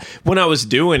like it's when I was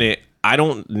doing it, I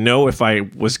don't know if I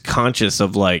was conscious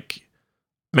of like,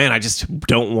 man, I just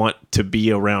don't want to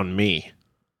be around me.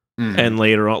 And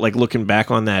later on, like looking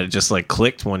back on that, it just like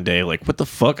clicked one day. Like, what the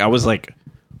fuck? I was like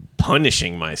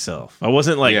punishing myself. I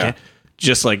wasn't like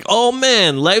just like, oh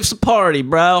man, life's a party,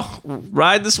 bro.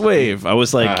 Ride this wave. I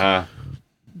was like,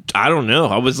 I don't know.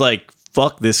 I was like,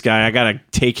 fuck this guy. I gotta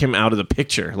take him out of the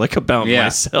picture. Like about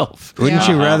myself. Wouldn't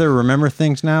you rather remember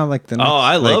things now? Like the next,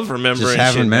 I love remembering just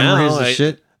having shit memories now. of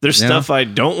shit. There's stuff I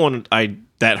don't want.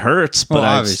 That hurts, but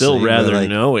I'd still rather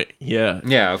know it. Yeah.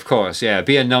 Yeah, of course. Yeah.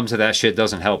 Being numb to that shit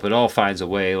doesn't help. It all finds a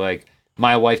way. Like,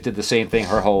 my wife did the same thing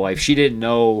her whole life. She didn't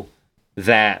know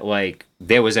that, like,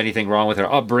 there was anything wrong with her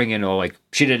upbringing or, like,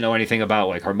 she didn't know anything about,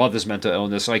 like, her mother's mental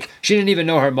illness. Like, she didn't even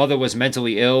know her mother was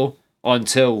mentally ill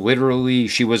until literally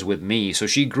she was with me. So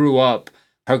she grew up,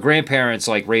 her grandparents,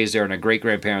 like, raised her and her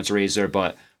great-grandparents raised her,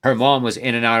 but her mom was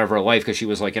in and out of her life because she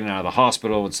was, like, in and out of the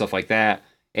hospital and stuff like that.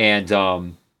 And,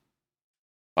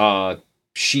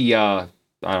 she I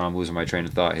don't know, I'm losing my train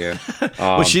of thought here.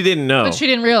 But she didn't know. But she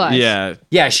didn't realize.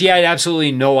 Yeah, she had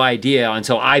absolutely no idea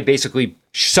until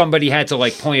somebody had to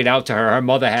like point it out to her. Her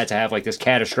mother had to have like this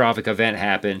catastrophic event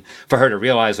happen for her to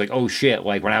realize like, oh shit,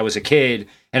 like when I was a kid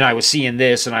and I was seeing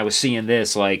this and I was seeing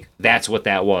this, like that's what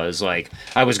that was. Like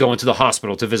I was going to the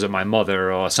hospital to visit my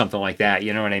mother or something like that,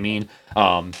 you know what I mean?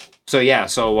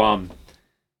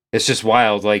 It's just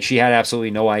wild. Like she had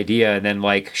absolutely no idea. And then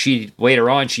like later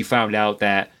on she found out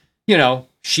that, you know,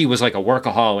 she was like a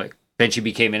workaholic. Then she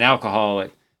became an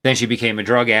alcoholic. Then she became a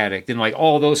drug addict, and like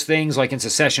all those things, like in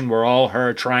succession, were all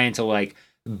her trying to like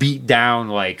beat down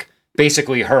like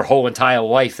basically her whole entire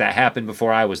life that happened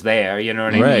before I was there. You know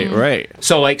what I mean? Right.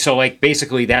 So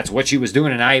basically that's what she was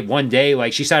doing. And one day,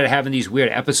 like she started having these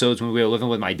weird episodes when we were living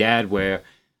with my dad where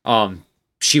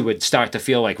she would start to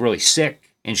feel like really sick,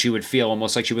 and she would feel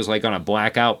almost like she was like on a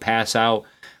blackout, pass out.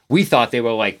 We thought they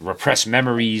were like repressed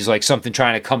memories, like something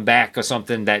trying to come back or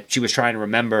something that she was trying to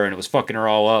remember, and it was fucking her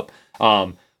all up.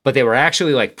 But they were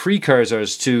actually like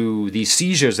precursors to these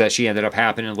seizures that she ended up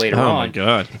happening later on. Oh my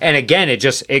God. And again,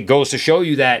 it goes to show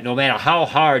you that no matter how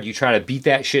hard you try to beat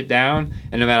that shit down,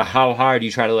 and no matter how hard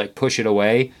you try to like push it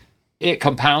away, it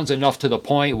compounds enough to the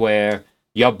point where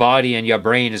your body and your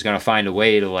brain is going to find a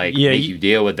way to like make you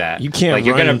deal with that. You can't like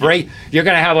you're going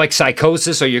to have like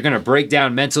psychosis, or you're going to break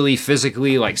down mentally,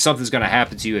 physically, like something's going to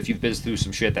happen to you if you've been through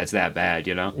some shit that's that bad,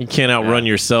 you know? You can't outrun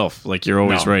yourself. Like you're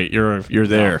always right. You're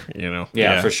there, you know?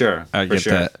 Yeah, for sure. I get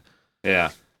that.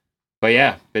 Yeah. But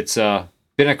yeah, it's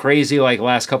been a crazy like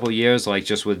last couple of years, like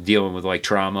just with dealing with like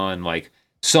trauma and like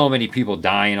so many people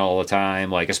dying all the time,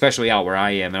 like especially out where I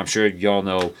am. And I'm sure y'all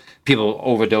know people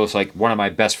overdose. Like one of my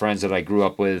best friends that I grew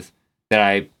up with, that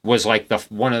I was like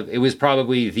it was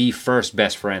probably the first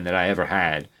best friend that I ever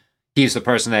had. He's the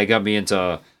person that got me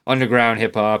into underground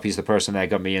hip hop. He's the person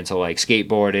that got me into like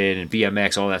skateboarding and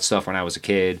BMX, all that stuff when I was a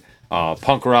kid.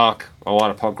 Punk rock, a lot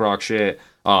of punk rock shit.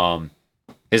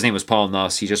 His name was Paul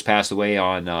Nuss. He just passed away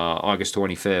on August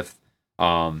 25th.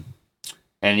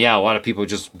 And yeah, a lot of people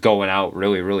just going out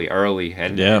really, really early.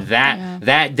 And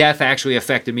that death actually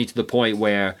affected me to the point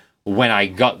where when I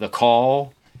got the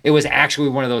call, it was actually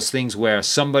one of those things where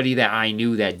somebody that I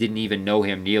knew that didn't even know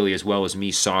him nearly as well as me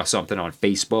saw something on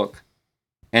Facebook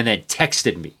and then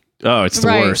texted me. Oh, it's the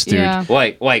worst, dude. Yeah.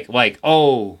 Like,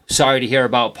 oh, sorry to hear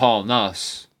about Paul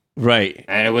Nuss. Right.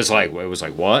 And it was like,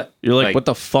 what? You're like what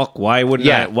the fuck? Why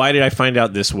did I find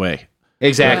out this way?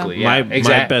 Exactly. Yeah.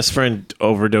 My best friend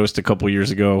overdosed a couple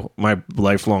years ago. My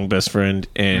lifelong best friend,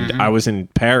 and I was in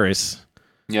Paris.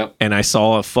 Yep. And I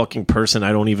saw a fucking person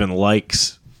I don't even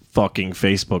like's fucking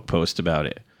Facebook post about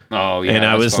it. Oh yeah. And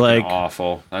I was like,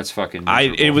 awful. That's fucking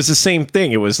miserable. It was the same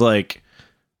thing. It was like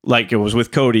it was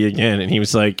with Cody again, and he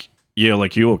was like, yeah,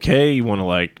 like, you okay? You want to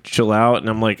like chill out? And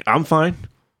I'm like, I'm fine.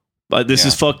 But this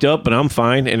is fucked up, but I'm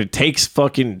fine. And it takes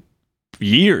fucking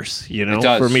years, you know,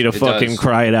 for me to fucking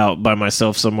cry it out by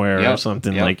myself somewhere or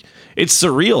something. Like, it's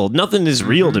surreal. Nothing is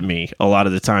real to me a lot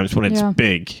of the times when it's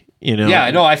big, you know?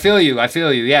 Yeah, no, I feel you.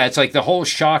 Yeah, it's like the whole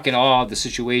shock and awe of the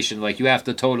situation. Like, you have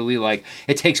to totally, like,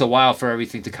 it takes a while for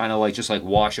everything to kind of, like, just, like,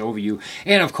 wash over you.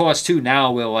 And, of course, too,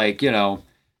 now we're, like, you know,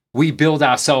 we build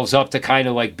ourselves up to kind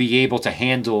of, like, be able to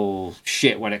handle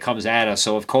shit when it comes at us.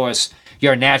 So, of course,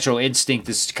 your natural instinct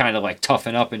is to kind of, like,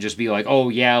 toughen up and just be like, oh,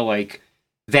 yeah, like,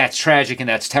 that's tragic and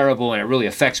that's terrible and it really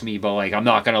affects me, but like I'm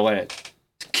not gonna let it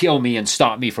kill me and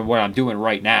stop me from what I'm doing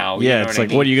right now. Yeah, you know it's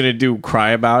like, what are you gonna do?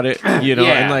 Cry about it? You know,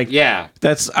 and like,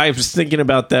 I was thinking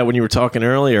about that when you were talking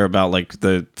earlier about like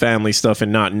the family stuff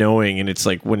and not knowing, and it's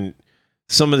like when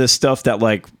some of the stuff that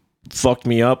like fucked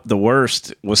me up the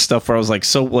worst was stuff where I was like,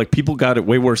 so like people got it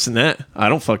way worse than that. I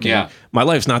don't fucking my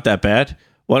life's not that bad.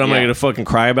 What am I gonna fucking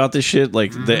cry about this shit?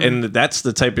 Like and that's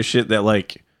the type of shit that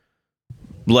like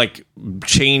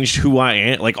changed who I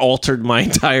am, like altered my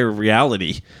entire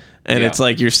reality. And it's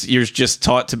like you're just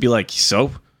taught to be like,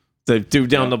 so the dude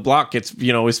down the block gets,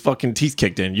 you know, his fucking teeth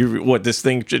kicked in. This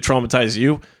thing traumatized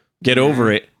you? Get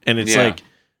over it. And it's like,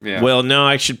 well, no,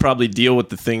 I should probably deal with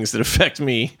the things that affect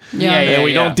me. And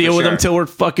we don't deal with them till we're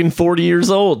fucking 40 years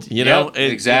old. You know?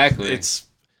 Exactly. It's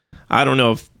I don't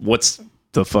know what's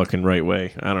the fucking right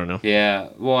way. I don't know. Yeah.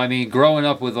 Well, I mean, growing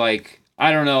up with like,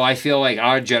 I don't know. I feel like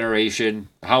our generation.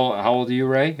 How old are you,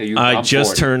 Ray? I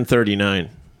just turned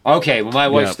 39. Okay, well, my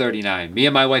wife's 39. Me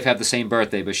and my wife have the same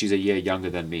birthday, but she's a year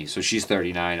younger than me. So she's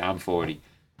 39. I'm 40.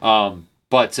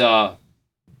 But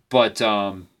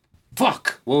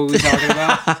fuck. What were we talking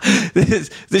about?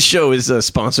 This show is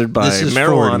sponsored by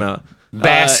marijuana.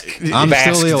 Basque still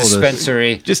the oldest.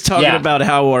 Dispensary. Just talking about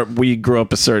how we grew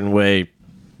up a certain way,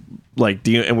 like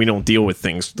and we don't deal with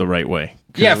things the right way.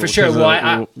 Yeah, for sure.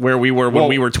 Well, where we were when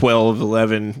we were 12,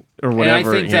 11, or whatever.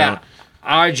 And I think that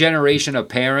our generation of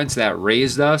parents that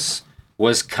raised us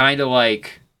was kind of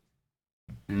like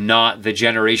not the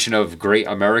generation of great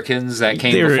Americans that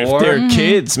came before. They're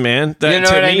kids, man. You know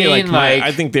what I mean?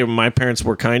 I think my parents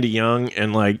were kind of young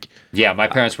and like... Yeah, my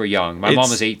parents were young. My mom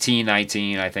was 18,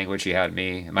 19, I think, when she had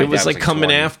me. It was like coming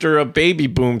 20. after a baby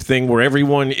boom thing where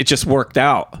it just worked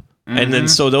out. Mm-hmm. And then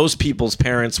so those people's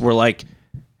parents were like...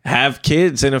 have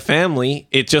kids and a family,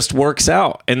 it just works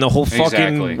out. And the whole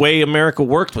fucking way America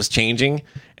worked was changing.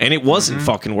 and it wasn't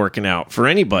fucking working out for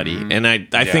anybody. And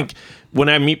I think when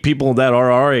I meet people that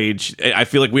are our age, I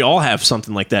feel like we all have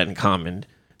something like that in common.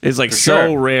 It's like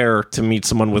so rare to meet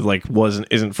someone with like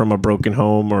isn't from a broken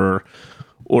home or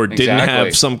didn't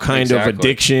have some kind of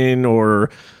addiction or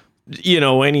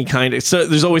any kind of. So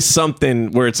there's always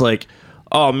something where it's like,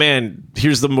 oh man,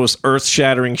 here's the most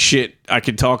earth-shattering shit I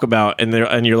could talk about,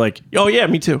 and you're like, oh yeah,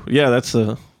 me too. Yeah, that's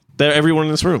everyone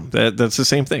in this room. That's the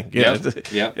same thing. Yeah,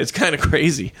 it's kind of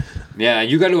crazy. Yeah,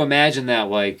 you got to imagine that,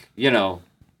 like,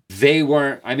 they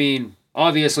weren't. I mean,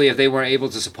 obviously, if they weren't able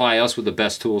to supply us with the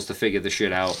best tools to figure the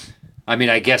shit out, I mean,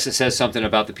 I guess it says something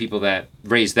about the people that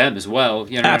raised them as well.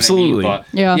 You know Absolutely. what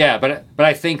I mean? But, but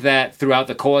I think that throughout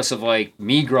the course of like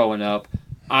me growing up,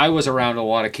 I was around a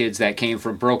lot of kids that came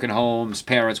from broken homes,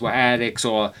 parents were addicts,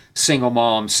 or single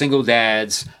moms, single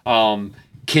dads,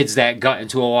 kids that got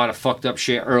into a lot of fucked up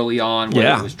shit early on,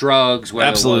 whether it was drugs,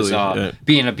 whether it was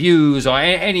being abused, or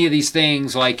any of these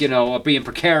things, like, or being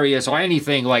precarious, or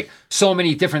anything, like so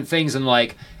many different things. And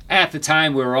like at the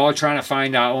time, we were all trying to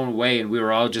find our own way, and we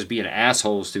were all just being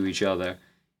assholes to each other.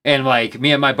 And like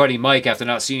me and my buddy Mike, after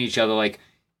not seeing each other, like,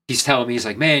 he's telling me, he's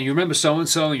like, man, you remember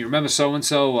so-and-so, and you remember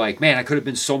so-and-so? Like, man, I could have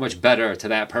been so much better to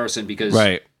that person, because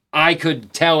I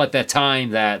could tell at that time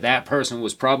that person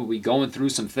was probably going through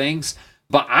some things,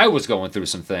 but I was going through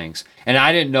some things. And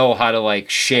I didn't know how to, like,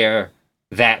 share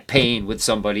that pain with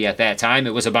somebody at that time.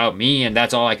 It was about me, and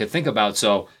that's all I could think about.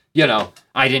 So,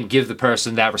 I didn't give the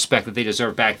person that respect that they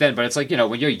deserved back then. But it's like,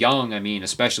 when you're young, I mean,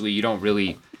 especially, you don't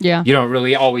really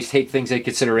always take things into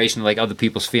consideration, like other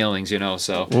people's feelings,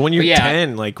 So when you're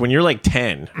 10, like when you're like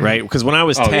 10, right? Because when I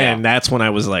was 10, that's when I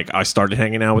was like, I started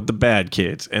hanging out with the bad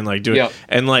kids and like doing,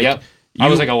 and like, I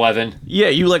was like 11. Yeah,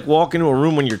 you like walk into a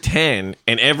room when you're 10,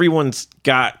 and everyone's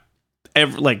got,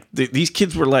 these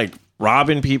kids were like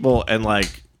robbing people and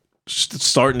like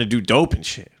starting to do dope and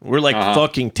shit. We're like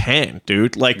fucking 10,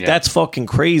 dude. Like that's fucking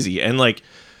crazy. And like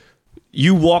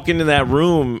you walk into that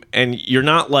room and you're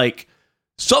not like,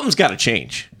 something's got to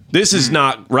change. This is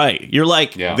not right. You're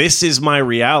like, this is my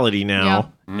reality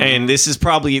now. And this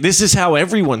is how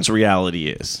everyone's reality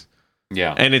is.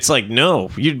 Yeah. And it's like, no,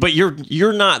 but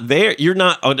you're not there. You're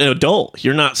not an adult.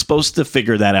 You're not supposed to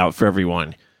figure that out for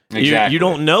everyone. Exactly. You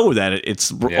don't know that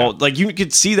it's like, you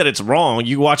could see that it's wrong.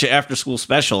 You watch an after school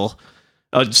special,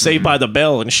 Saved by the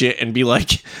Bell and shit, and be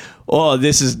like, oh,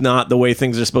 this is not the way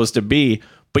things are supposed to be.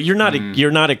 But you're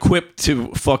not equipped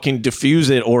to fucking diffuse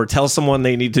it or tell someone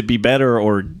they need to be better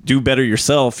or do better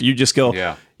yourself. You just go,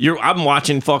 I'm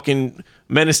watching fucking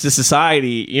Menace to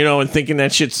Society, and thinking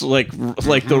that shit's like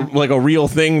a real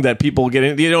thing that people get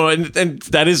in, and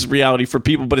that is reality for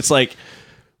people. But it's like,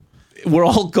 we're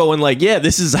all going like, yeah,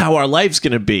 this is how our life's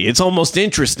going to be. It's almost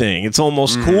interesting. It's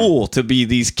almost cool to be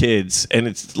these kids. And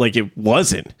it's like, it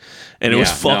wasn't. And it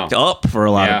was fucked up for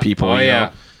a lot of people. Oh,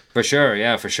 yeah. For sure.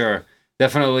 Yeah, for sure.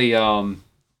 Definitely,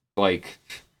 like,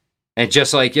 and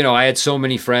just like, I had so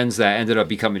many friends that ended up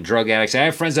becoming drug addicts. I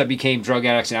had friends that became drug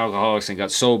addicts and alcoholics and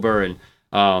got sober. And,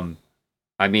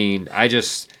 I mean,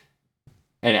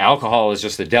 and alcohol is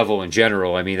just the devil in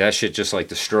general. I mean, that shit just like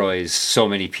destroys so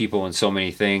many people and so many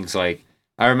things. Like,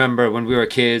 I remember when we were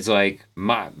kids, like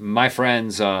my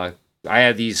friends, I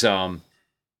had these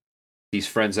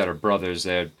friends that are brothers.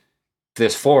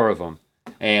 There's 4 of them,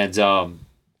 and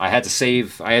I had to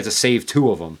save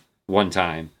 2 of them one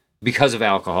time because of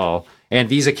alcohol. And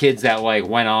these are kids that like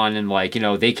went on and like,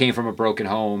 they came from a broken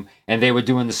home and they were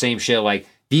doing the same shit. Like,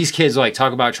 these kids, like,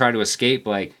 talk about trying to escape.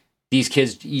 Like, these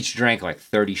kids each drank like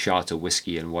 30 shots of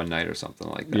whiskey in one night or something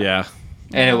like that. Yeah.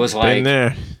 And it was like,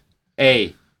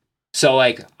 hey, so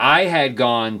like I had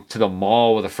gone to the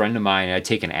mall with a friend of mine and I'd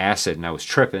taken acid and I was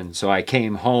tripping. So I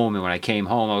came home, and when I came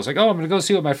home, I was like, oh, I'm going to go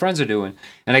see what my friends are doing.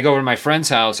 And I go to my friend's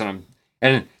house, and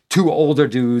 2 older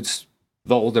dudes,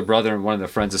 the older brother and one of the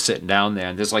friends, are sitting down there.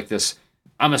 And there's like this,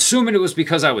 I'm assuming it was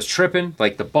because I was tripping.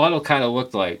 Like, the bottle kind of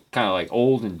looked like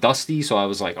old and dusty. So I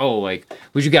was like, oh, like,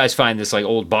 where'd you guys find this like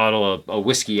old bottle of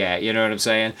whiskey at? You know what I'm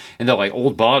saying? And they're like,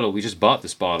 old bottle. We just bought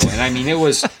this bottle. And I mean, it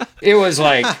was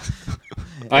like,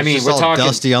 I mean, we're talking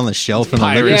dusty on the shelf in the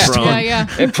living room. Yeah.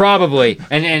 It probably.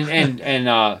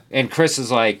 And Chris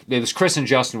is like, it was Chris and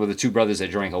Justin were the 2 brothers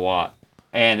that drank a lot.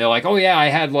 And they're like, oh yeah, I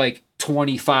had like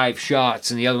 25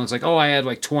 shots. And the other one's like, oh, I had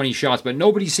like 20 shots. But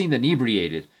nobody seemed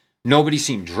inebriated. Nobody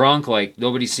seemed drunk, like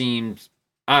nobody seemed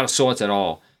out of sorts at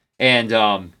all.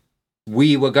 And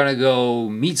we were going to go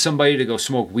meet somebody to go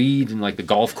smoke weed in like the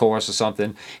golf course or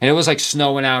something. And it was like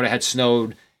snowing out. It had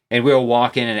snowed. And we were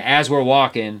walking. And as we're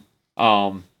walking,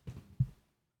 one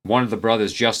of the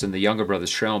brothers, Justin, the younger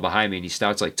brother's trailing behind me. And he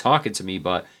starts like talking to me.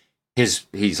 But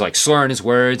he's like slurring his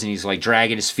words and he's like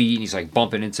dragging his feet and he's like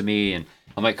bumping into me. And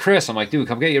I'm like, Chris, I'm like, dude,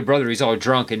 come get your brother. He's all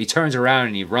drunk. And he turns around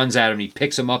and he runs at him and he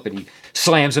picks him up and he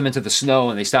slams him into the snow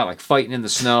and they start like fighting in the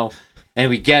snow. And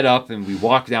we get up and we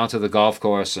walk down to the golf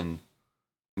course and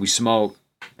we smoke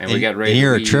and we get ready. And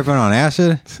you're tripping on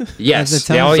acid? Yes.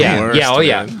 Yeah, oh yeah. Yeah. Oh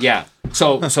yeah. Yeah.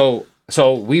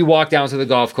 So we walk down to the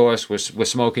golf course. We're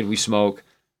smoking. We smoke.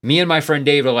 Me and my friend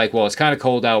Dave are like, well, it's kind of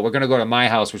cold out. We're going to go to my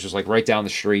house, which is like right down the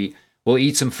street. We'll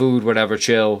eat some food, whatever,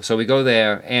 chill. So we go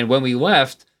there. And when we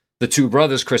left, the two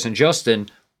brothers, Chris and Justin,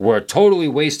 were totally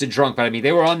wasted drunk. But I mean,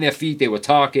 they were on their feet. They were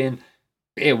talking.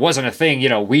 It wasn't a thing.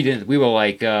 We were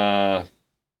like, I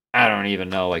don't even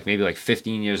know, like maybe like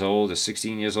 15 years old or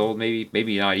 16 years old,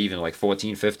 maybe not even like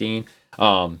 14, 15.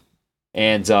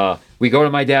 And we go to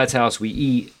my dad's house, we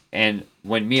eat. And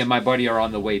when me and my buddy are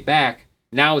on the way back,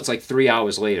 now it's like 3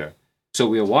 hours later. So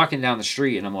we were walking down the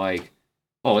street and I'm like,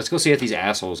 oh, let's go see if these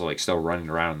assholes are like still running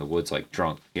around in the woods like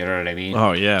drunk. You know what I mean?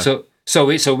 Oh yeah. So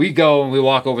we go and we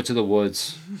walk over to the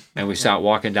woods and we start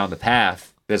walking down the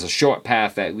path. There's a short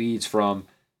path that leads from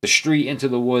the street into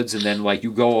the woods, and then like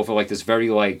you go over like this very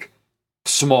like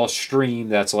small stream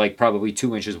that's like probably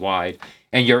 2 inches wide,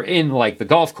 and you're in like the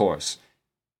golf course.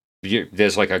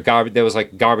 There's like there was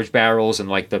like garbage barrels, and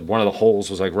like one of the holes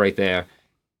was like right there.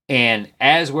 And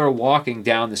as we're walking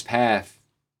down this path,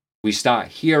 we start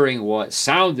hearing what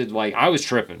sounded like, I was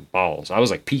tripping balls. I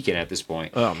was like peeking at this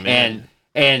point. Oh man.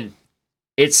 And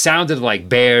it sounded like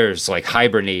bears like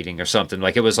hibernating or something.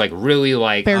 Like it was like really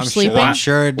like bears sleeping. I'm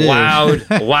sure it did.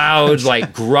 Loud,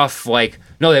 like gruff, like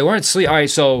no, they weren't sleep. All right,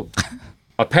 so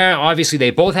apparently, obviously,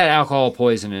 they both had alcohol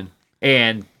poisoning,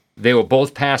 and they were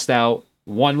both passed out.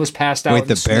 One was passed out. Wait,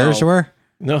 the bears snow. were?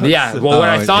 No. Yeah. Well, when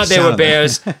I thought they were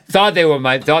bears, thought they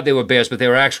were bears, but they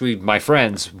were actually my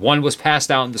friends. One was passed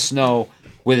out in the snow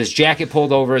with his jacket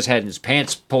pulled over his head and his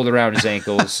pants pulled around his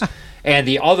ankles, and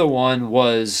the other one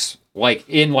was like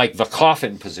in like the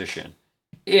coffin position,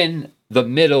 in the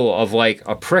middle of like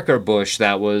a pricker bush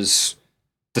that was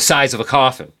the size of a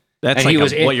coffin. That's and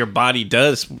like what your body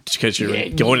does because you're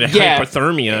going into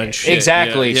hypothermia and shit.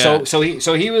 Exactly. Yeah. So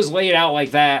he was laid out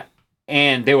like that,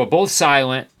 and they were both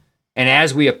silent. And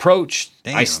as we approached,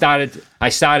 I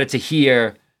started to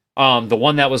hear the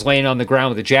one that was laying on the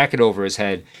ground with a jacket over his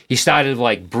head. He started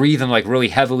like breathing like really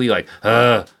heavily, like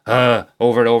over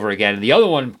and over again. And the other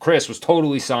one, Chris, was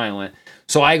totally silent.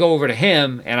 So I go over to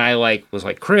him and I was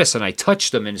like, Chris, and I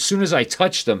touched him. And as soon as I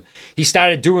touched him, he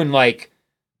started doing like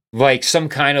some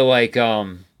kind of like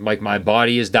my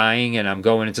body is dying and I'm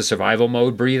going into survival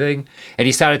mode breathing. And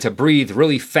he started to breathe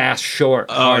really fast,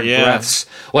 short, hard breaths,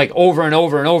 like over and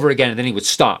over and over again. And then he would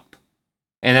stop.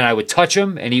 And then I would touch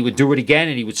him and he would do it again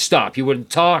and he would stop. He wouldn't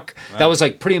talk. Wow. That was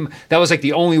like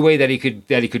the only way that he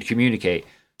could communicate.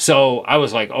 So I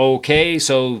was like, okay,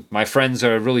 so my friends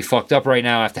are really fucked up right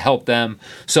now. I have to help them.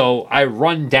 So I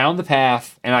run down the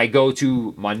path and I go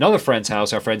to my another friend's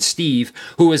house, our friend Steve,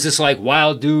 who is this like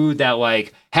wild dude that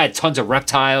like had tons of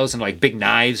reptiles and like big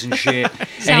knives and shit.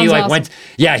 And he like awesome.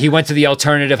 He went to the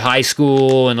alternative high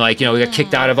school and like, he got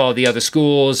kicked out of all the other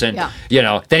schools and,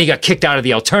 then he got kicked out of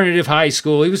the alternative high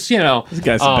school. He was, This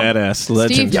guy's a badass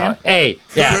legend.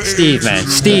 Steve, man.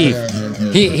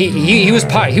 Steve.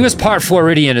 He was part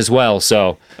Floridian as well.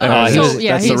 So, that's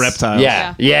the reptile.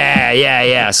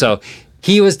 Yeah. So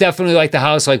he was definitely like the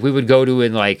house like we would go to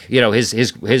and like,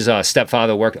 his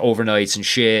stepfather worked overnights and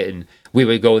shit. And we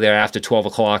would go there after 12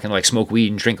 o'clock and like smoke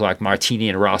weed and drink like martini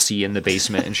and Rossi in the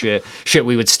basement and shit. Shit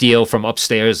we would steal from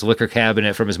upstairs liquor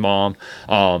cabinet from his mom.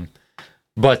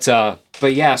 But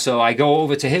yeah, so I go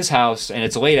over to his house and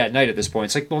it's late at night at this point.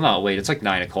 It's like, well, not late. It's like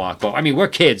 9 o'clock. But I mean, we're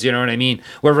kids, you know what I mean?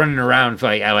 We're running around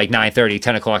at like 9:30,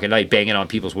 10 o'clock at night, banging on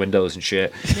people's windows and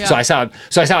shit. Yeah. So I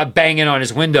saw banging on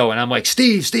his window and I'm like,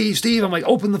 Steve. I'm like,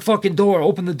 open the fucking door,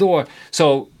 open the door.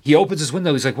 So he opens his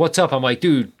window. He's like, what's up? I'm like,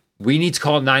 dude, we need to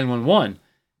call 911.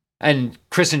 And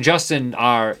Chris and Justin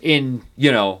are in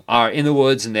the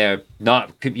woods and they're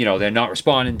not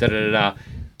responding, da-da-da-da.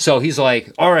 So he's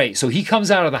like, all right. So he comes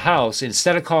out of the house.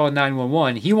 Instead of calling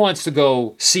 911, he wants to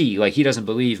go see. Like, he doesn't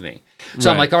believe me.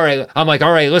 So right. I'm like,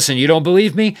 all right, listen, you don't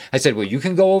believe me? I said, well, you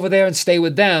can go over there and stay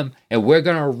with them. And we're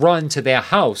going to run to their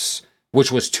house,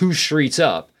 which was 2 streets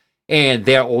up. And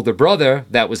their older brother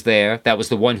that was there, that was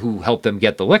the one who helped them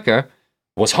get the liquor,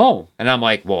 was home. And I'm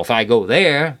like, well, if I go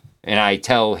there and I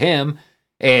tell him,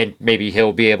 and maybe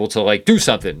he'll be able to like do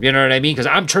something. You know what I mean? Because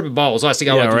I'm tripping balls. Last thing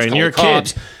I want to do is call the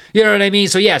cops. You know what I mean?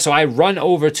 So yeah, so I run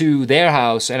over to their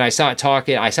house and I start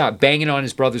talking. I start banging on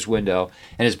his brother's window,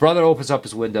 and his brother opens up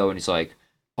his window and he's like,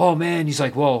 "Oh man," he's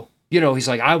like, "Well, he's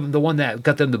like, I'm the one that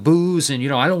got them the booze, and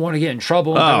I don't want to get in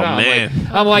trouble. Oh man,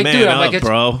 I'm like, man dude,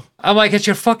 bro. I'm like, it's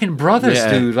your fucking brothers,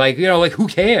 dude. Like, like who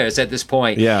cares at this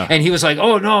point? Yeah. And he was like,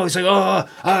 oh no, he's like,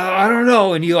 I don't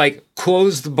know, and you like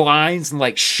close the blinds and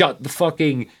like shut the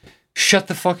fucking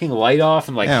light off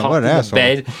and like hop in the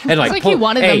bed and like. It's like he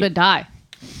wanted them to die.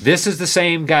 This is the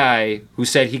same guy who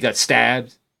said he got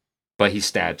stabbed, but he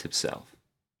stabbed himself.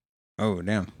 Oh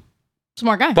damn!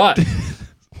 Smart guy. But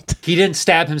he didn't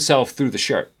stab himself through the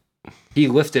shirt. He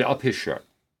lifted up his shirt,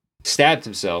 stabbed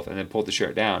himself, and then pulled the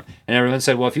shirt down. And everyone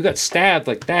said, well, if you got stabbed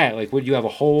like that, like, would you have a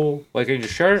hole like in your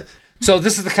shirt? So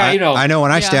this is the kind, I know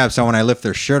when I stab someone, I lift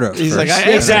their shirt up. He's first. like,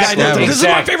 exactly. This is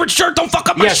my favorite shirt. Don't fuck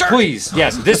up my shirt. Please.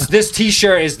 Yes, this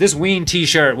T-shirt this Ween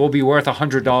T-shirt will be worth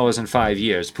 $100 in 5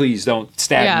 years. Please don't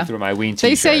stab me through my Ween T-shirt.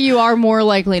 They say you are more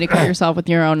likely to cut yourself with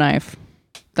your own knife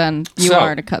than you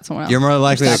are to cut someone else. You're more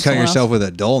likely to cut yourself with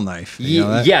a dull knife. You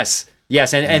know that?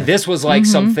 Yes, and this was like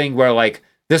something where like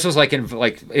this was like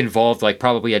involved like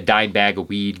probably a dime bag of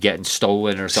weed getting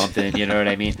stolen or something. You know what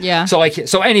I mean? Yeah. So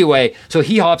anyway, so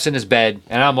he hops in his bed,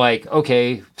 and I'm like,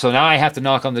 okay, so now I have to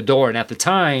knock on the door. And at the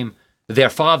time, their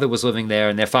father was living there,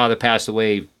 and their father passed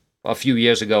away a few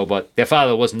years ago, but their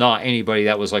father was not anybody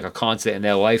that was like a constant in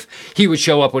their life. He would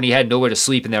show up when he had nowhere to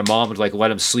sleep, and their mom would like let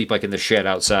him sleep like in the shed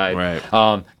outside,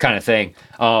 right? Kind of thing.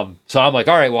 So I'm like,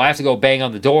 all right, well, I have to go bang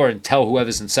on the door and tell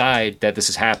whoever's inside that this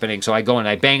is happening. So I go and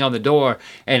I bang on the door,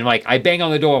 and like I bang on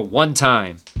the door one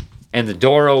time, and the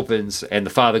door opens, and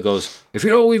the father goes, if you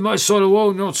don't leave my son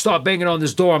alone, don't stop banging on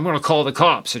this door, I'm gonna call the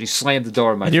cops. And he slammed the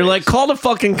door in my face. And you're like, call the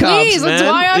fucking cops, Please, man.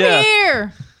 that's why I'm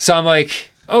here. So I'm like,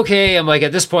 okay, I'm like,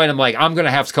 at this point, I'm like, I'm going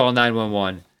to have to call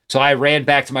 911. So I ran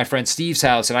back to my friend Steve's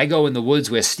house, and I go in the woods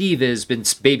where Steve has been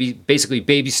basically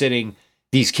babysitting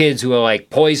these kids who are like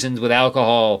poisoned with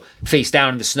alcohol, face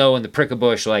down in the snow in the prick of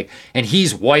bush, like, and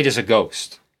he's white as a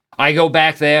ghost. I go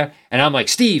back there, and I'm like,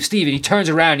 Steve, and he turns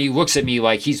around and he looks at me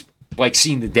like he's like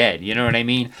seen the dead, you know what I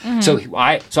mean? Mm-hmm.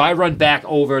 So I run back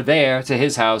over there to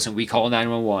his house, and we call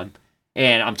 911,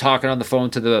 and I'm talking on the phone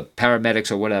to the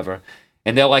paramedics or whatever.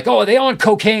 And they're like, oh, are they on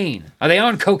cocaine? Are they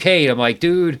on cocaine? I'm like,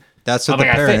 dude. That's what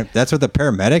that's what the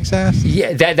paramedics asked?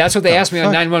 Yeah, that's what they asked me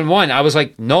on 911. I was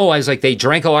like, no. I was like, they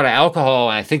drank a lot of alcohol,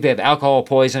 and I think they have alcohol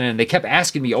poisoning. And they kept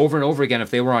asking me over and over again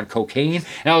if they were on cocaine.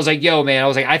 And I was like, yo, man. I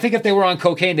was like, I think if they were on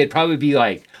cocaine, they'd probably be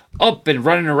like up and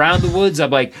running around the woods.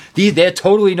 I'm like, they're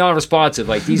totally non-responsive.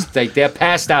 Like they're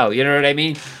passed out. You know what I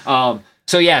mean?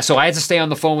 So I had to stay on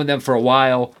the phone with them for a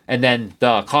while, and then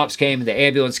the cops came, and the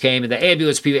ambulance came, and the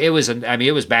ambulance people. It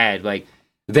was bad. Like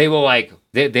they were like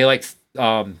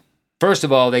first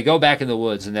of all, they go back in the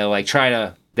woods, and they're like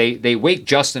they wake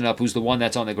Justin up, who's the one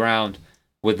that's on the ground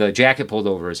with the jacket pulled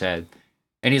over his head,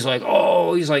 and he's like,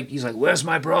 he's like, where's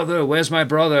my brother? Where's my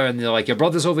brother? And they're like, your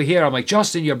brother's over here. I'm like,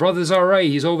 Justin, your brother's all right.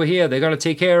 He's over here. They got to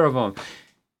take care of him.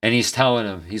 And he's telling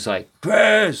him, he's like,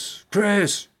 Chris,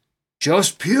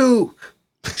 just puke.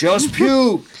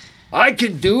 I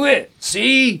can do it.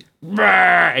 See?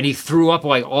 And he threw up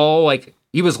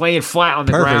he was laying flat on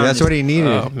the ground. That's what he needed.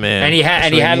 Oh man. And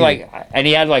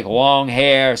he had like long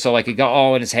hair, so like it got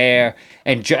all in his hair.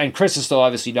 And Chris is still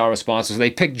obviously not responsive. So they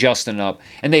picked Justin up,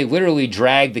 and they literally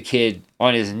dragged the kid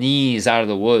on his knees out of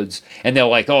the woods. And they're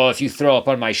like, oh, if you throw up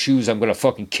on my shoes, I'm going to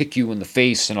fucking kick you in the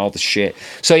face and all the shit.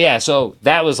 So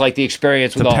that was like the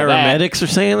experience with all that. The paramedics are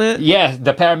saying that? Yeah,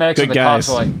 the paramedics and the cops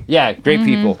were like, yeah, great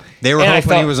people. They were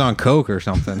hoping he was on coke or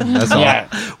something. That's all. Yeah.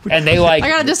 And they like, I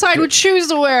got to decide which shoes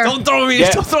to wear. Don't throw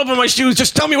up on my shoes.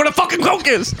 Just tell me what a fucking coke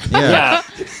is. Yeah.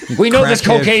 We know there's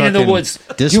cocaine in the woods.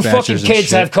 You fucking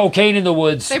kids have cocaine in the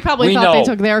woods. They probably thought they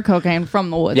took their cocaine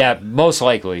from the woods. Yeah, most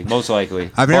likely.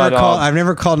 I've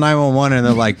never called 911 and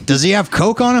they're like, does he have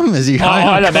coke on him? Is he high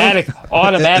on coke?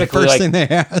 Automatically. The first thing they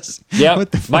ask. Yeah.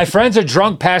 My friends are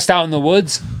drunk, passed out in the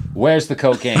woods. Where's the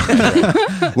cocaine?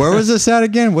 Where was this at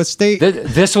again? What state?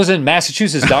 This was in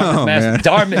Massachusetts,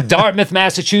 Dartmouth,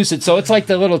 Massachusetts. So it's like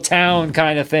the little town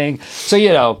kind of thing.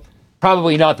 So,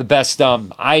 probably not the best.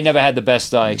 I never had the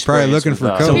best experience. Probably looking for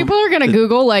coke. So people are going to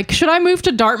Google, like, should I move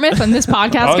to Dartmouth? And this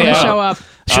podcast is going to show up.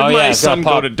 Should my son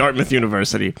go to Dartmouth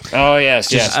University? Oh,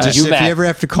 yes. If you ever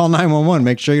have to call 911,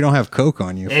 make sure you don't have coke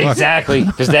on you. Exactly,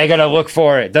 because they got to look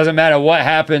for it. Doesn't matter what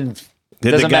happened.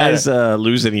 Did the guys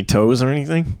lose any toes or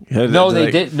anything? No,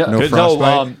 they didn't. No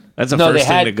frostbite? That's the first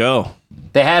thing to go.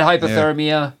 They had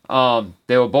hypothermia.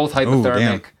 They were both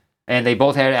hypothermic, and they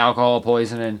both had alcohol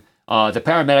poisoning. The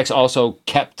paramedics also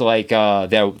kept like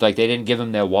they didn't give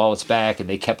them their wallets back, and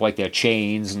they kept like their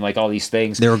chains and like all these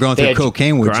things. They were going through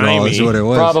cocaine withdrawal, is what it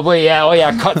was. Probably, yeah. Oh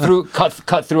yeah,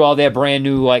 cut through all their brand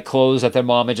new like clothes that their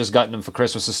mom had just gotten them for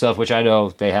Christmas and stuff. Which I know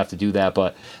they have to do that,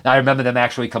 but I remember them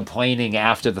actually complaining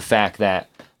after the fact that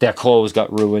their clothes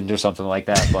got ruined or something like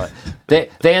that. But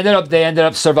they ended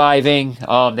up surviving.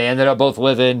 They ended up both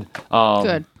living.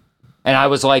 Good. And I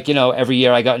was like, every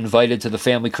year I got invited to the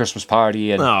family Christmas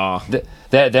party, and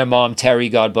their mom Terry,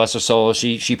 God bless her soul,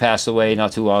 she passed away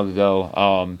not too long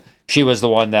ago. She was the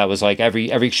one that was like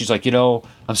every she's like,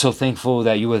 I'm so thankful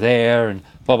that you were there, and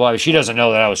blah blah. She doesn't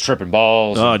know that I was tripping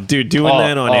balls. Oh, dude, doing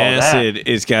that on acid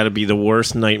is got to be the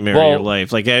worst nightmare of your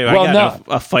life. Like I got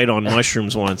a fight on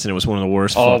mushrooms once, and it was one of the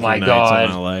worst fucking nights of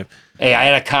my life. Hey, I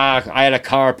had a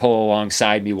car pull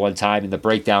alongside me one time in the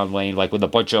breakdown lane, like with a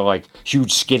bunch of like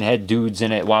huge skinhead dudes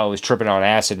in it while I was tripping on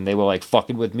acid, and they were like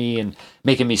fucking with me and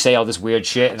making me say all this weird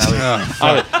shit. And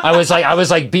I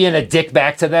was like being a dick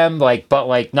back to them, like, but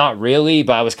like not really,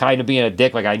 but I was kind of being a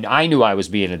dick. Like I knew I was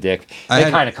being a dick.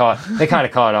 They kind of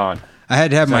caught on. I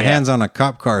had to have my hands on a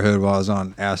cop car hood while I was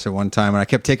on acid one time, and I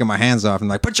kept taking my hands off and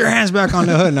like, put your hands back on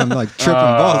the hood, and I'm like tripping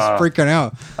balls, freaking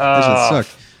out. That shit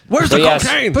sucked. Where's the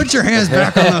cocaine? Put your hands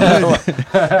back on the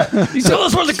hood. You tell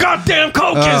us where the goddamn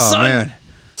coke is, son. Man.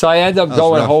 So I end up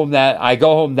going home I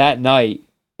go home that night,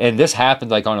 and this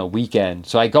happened like on a weekend.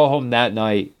 So I go home that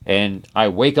night, and I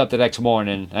wake up the next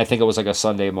morning. I think it was like a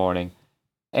Sunday morning.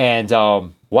 And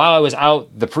while I was out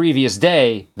the previous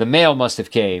day, the mail must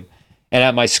have came. And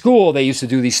at my school, they used to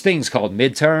do these things called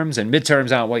midterms, and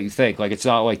midterms aren't what you think. Like, it's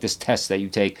not like this test that you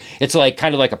take. It's like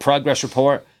kind of like a progress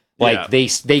report. Like they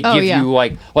give you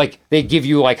like they give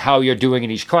you like how you're doing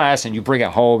in each class, and you bring it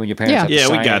home, and your parents have to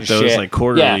sign we got those shit. like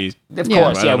quarterly. Yeah, of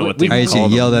course. I used to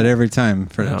yell that every time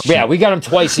for that. Yeah, we got them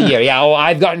twice a year. Yeah,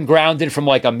 I've gotten grounded from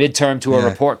like a midterm to a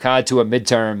report card to a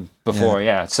midterm before.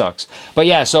 Yeah, it sucks. But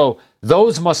yeah, so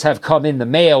those must have come in the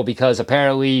mail because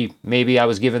apparently maybe I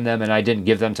was giving them and I didn't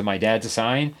give them to my dad to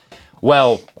sign.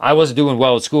 Well, I wasn't doing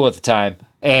well at school at the time,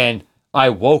 and I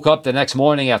woke up the next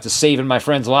morning after saving my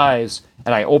friends' lives,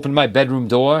 and I opened my bedroom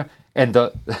door, and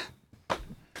the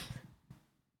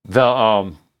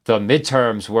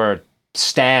midterms were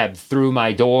stabbed through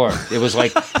my door. It was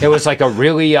like a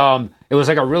really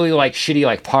like shitty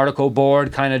like particle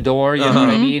board kind of door, you know what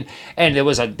I mean? And there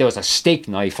was a steak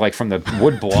knife like from the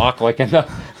wood block like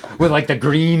with like the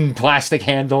green plastic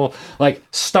handle like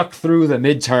stuck through the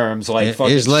midterms like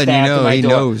fucking he's letting you know he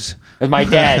knows. And my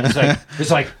dad is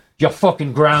like you're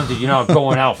fucking grounded. You're not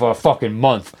going out for a fucking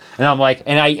month. And I'm like,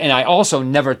 and I also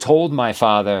never told my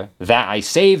father that I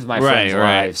saved my friends'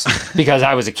 lives because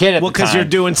I was a kid at the time. Well, because you're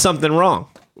doing something wrong.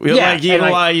 You're something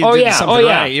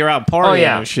right. You're out partying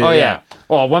and shit. Oh, yeah.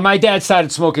 Well, when my dad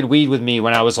started smoking weed with me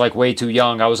when I was like way too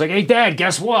young, I was like, hey, Dad,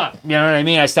 guess what? You know what I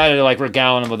mean? I started like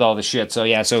regaling him with all the shit. So,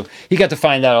 yeah, so he got to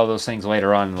find out all those things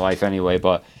later on in life anyway.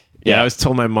 But yeah, I was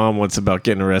told my mom once about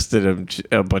getting arrested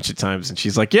a bunch of times, and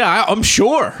she's like, "Yeah, I'm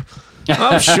sure.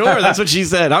 I'm sure." That's what she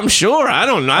said. I'm sure. I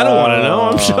don't want to know.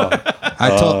 I'm sure.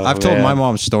 I've told my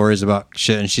mom stories about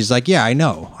shit, and she's like, "Yeah, I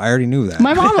know. I already knew that."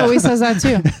 My mom always says that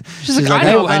too. She's like,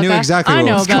 I knew exactly what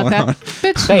was going on.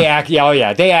 Bitch. They act.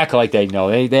 They act like they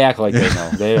know. They act like they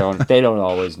know. They don't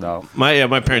always know.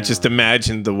 My parents just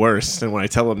imagined the worst, and when I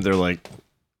tell them, they're like,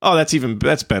 "Oh,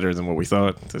 that's better than what we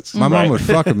thought." My mom would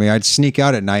fuck with me. I'd sneak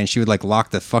out at night, and she would like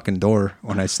lock the fucking door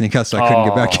when I sneak out, so I couldn't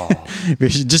get back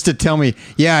in. Just to tell me,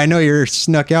 "Yeah, I know you're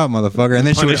snuck out, motherfucker." And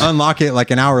then she would unlock it like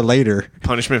an hour later.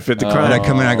 Punishment fit the crime. And I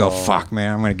come in, I go, "Fuck,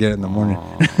 man, I'm gonna get it in the morning."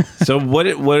 So what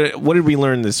did we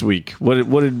learn this week? What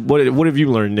have you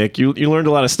learned, Nick? You learned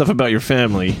a lot of stuff about your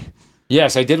family.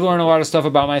 Yes, I did learn a lot of stuff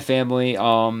about my family.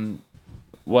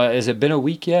 What has it been a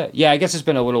week yet? Yeah, I guess it's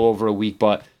been a little over a week,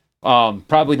 but.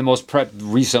 Probably the most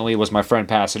recently was my friend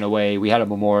passing away. We had a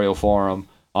memorial for him.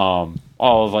 All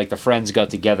of like the friends got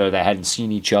together that hadn't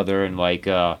seen each other in like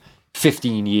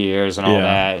 15 years and all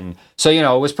that. And so,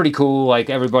 it was pretty cool. Like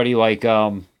everybody like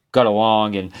got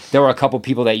along, and there were a couple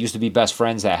people that used to be best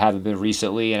friends that haven't been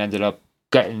recently and ended up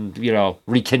getting,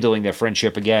 rekindling their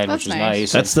friendship again, which was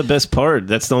nice. That's the best part.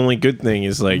 That's the only good thing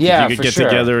is like if you could get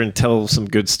together and tell some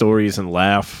good stories and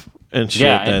laugh and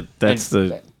shit.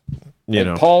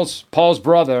 Paul's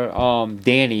brother,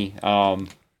 Danny,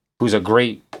 who's a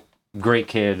great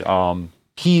kid.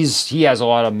 He has a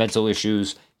lot of mental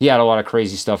issues. He had a lot of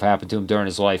crazy stuff happen to him during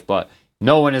his life, but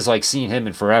no one has like seen him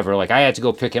in forever. Like I had to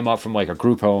go pick him up from like a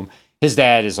group home. His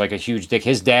dad is like a huge dick.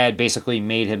 His dad basically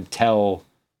made him tell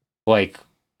like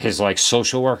his like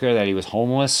social worker that he was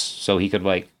homeless so he could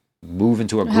like move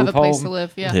into a Have group a place home. to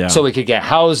live. Yeah. So we could get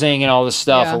housing and all this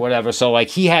stuff Yeah. or whatever. So like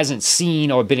he hasn't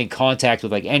seen or been in contact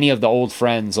with like any of the old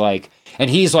friends, like, and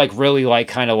he's like really like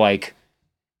kind of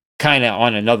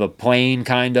on another plane,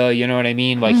 kind of, you know what I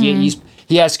mean? Like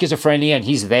he has schizophrenia and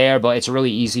he's there, but it's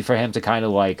really easy for him to kind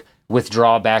of like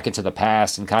withdraw back into the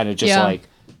past and kind of just like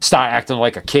start acting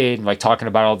like a kid and like talking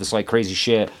about all this like crazy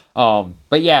shit.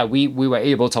 But yeah, we were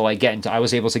able to like I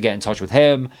was able to get in touch with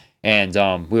him, and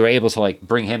we were able to like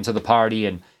bring him to the party,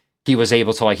 and he was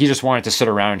able to like, he just wanted to sit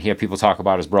around and hear people talk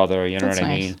about his brother, you know what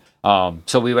I mean?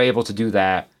 So we were able to do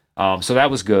that. So that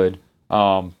was good.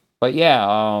 But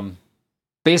yeah,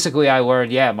 basically I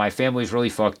learned, my family's really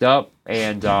fucked up,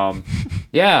 and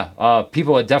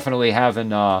people are definitely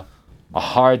having a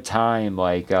hard time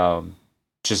like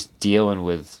just dealing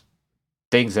with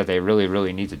things that they really,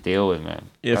 really need to deal with, man.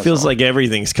 Yeah, it feels like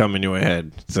everything's coming to a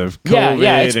head. So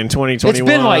COVID in 2021. It's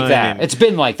been like that. It's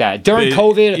been like that. During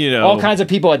COVID, all kinds of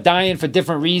people are dying for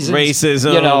different reasons.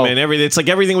 Racism, and everything. It's like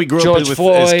everything we grew George up with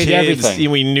Floyd, as kids,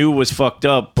 everything. we knew was fucked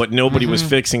up, but nobody was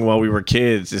fixing while we were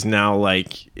kids, is now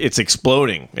like, it's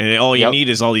exploding. And all you need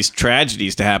is all these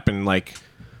tragedies to happen, like,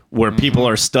 where people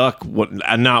are stuck,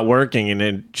 not working, and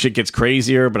then shit gets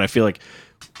crazier. But I feel like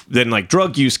then like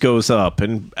drug use goes up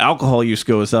and alcohol use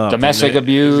goes up, domestic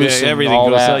abuse, everything all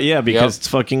goes that. up. Yeah, because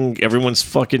it's everyone's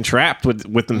fucking trapped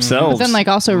with themselves. But then like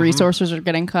also resources are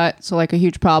getting cut. So like a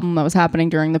huge problem that was happening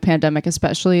during the pandemic,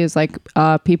 especially, is like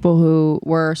people who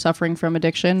were suffering from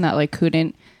addiction that like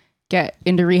couldn't get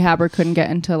into rehab or couldn't get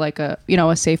into like a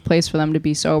safe place for them to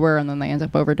be sober, and then they end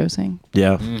up overdosing.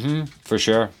 Yeah, for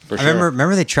sure. I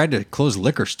remember they tried to close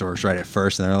liquor stores right at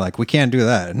first, and they're like, we can't do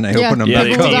that, and they opened them yeah,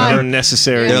 back they up.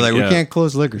 unnecessary. They're like, we can't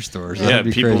close liquor stores. Yeah,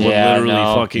 people would literally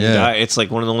fucking die. It's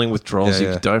like one of the only withdrawals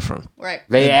you could die from. Right.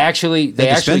 They actually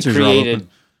created.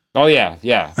 Oh yeah.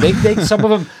 They some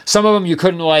of them you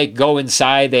couldn't like go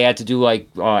inside. They had to do like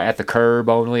at the curb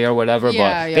only or whatever.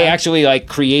 But they actually like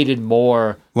created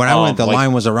more. When I went, the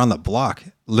line was around the block,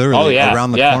 literally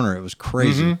around the corner. It was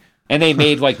crazy. And they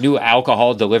made like new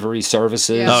alcohol delivery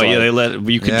services. Yeah. Oh yeah, they let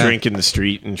you could drink in the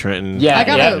street in Trenton. I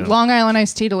got a Long Island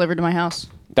iced tea delivered to my house.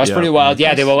 That's pretty wild.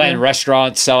 Yeah, they were letting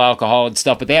restaurants sell alcohol and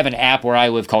stuff, but they have an app where I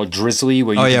live called Drizzly,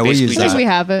 where you can basically we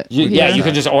have it. you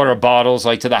can just order bottles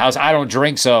like to the house. I don't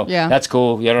drink, so that's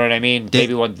cool. You know what I mean? They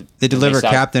deliver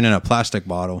Captain in a plastic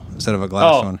bottle instead of a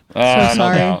glass one. So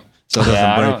sorry. No So it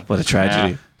doesn't break. What a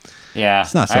tragedy. Yeah,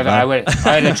 it's not so bad.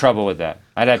 I'd have trouble with that.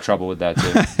 I'd have trouble with that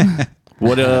too.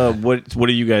 What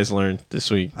do you guys learn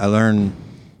this week? I learned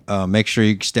make sure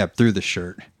you step through the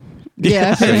shirt.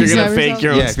 Yeah, if you're gonna fake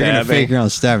your own if you're gonna fake your own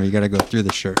stabbing, you gotta go through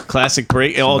the shirt. Classic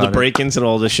all the break-ins and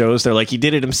all the shows. They're like, he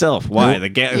did it himself. Why? The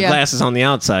glass is on the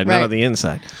outside, not on the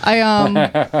inside. I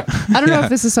don't know if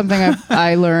this is something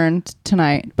I learned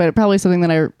tonight, but probably something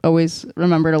that I always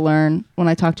remember to learn when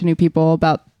I talk to new people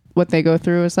about what they go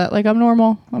through, is that like, I'm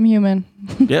normal, I'm human.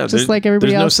 Yeah, just like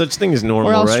everybody else. There's no such thing as normal.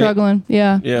 We're all right? struggling.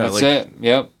 Yeah. That's it.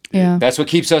 Yep. Yeah. That's what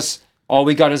keeps us. All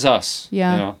we got is us.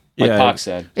 Yeah. You know, like Pac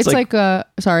said. It's like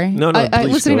sorry. No, I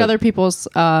listening to other people's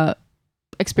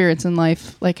experience in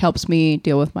life like helps me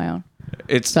deal with my own.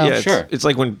 It's sure. It's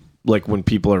like when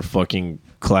people are fucking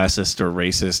classist or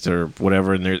racist or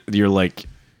whatever, and you're like,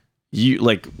 you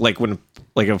like when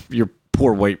if you're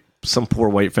some poor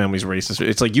white family's racist.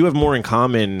 It's like you have more in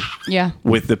common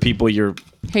with the people you're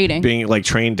hating, being like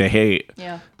trained to hate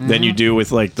than you do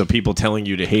with like the people telling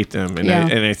you to hate them. And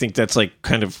I think that's like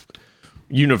kind of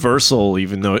universal,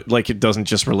 even though it doesn't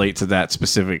just relate to that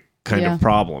specific kind of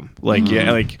problem. Like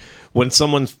like when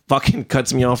someone fucking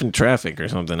cuts me off in traffic or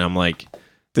something, I'm like,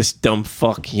 this dumb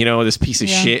fuck, this piece of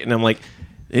shit, and I'm like,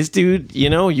 this dude,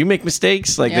 you make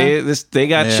mistakes. Like they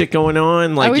got shit going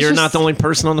on. Like you're not the only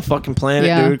person on the fucking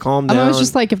planet, dude. Calm down. I was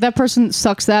just like, if that person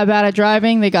sucks that bad at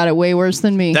driving, they got it way worse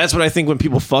than me. That's what I think when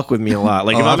people fuck with me a lot.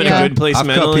 Like if I'm in a good place I've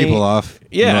mentally, cut people off.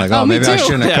 Yeah. Like, oh, maybe too. I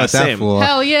shouldn't have cut that fool off.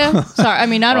 Hell yeah. Sorry. I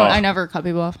mean, I never cut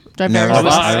people off. Drive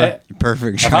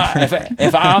Perfect.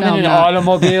 If I'm in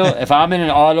an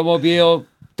automobile,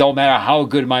 don't matter how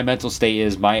good my mental state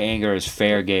is, my anger is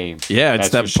fair game. Yeah, it's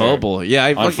that bubble. Sure. Yeah,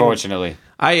 unfortunately.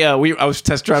 I was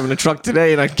test driving a truck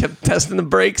today, and I kept testing the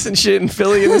brakes and shit in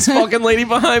Philly, and this fucking lady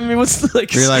behind me was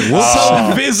like, you're like,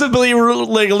 so visibly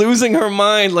like losing her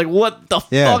mind, like what the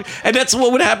fuck? And that's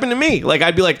what would happen to me. Like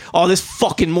I'd be like, oh, this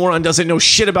fucking moron doesn't know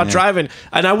shit about driving,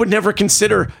 and I would never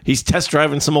consider he's test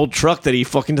driving some old truck that he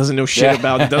fucking doesn't know shit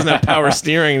about, doesn't have power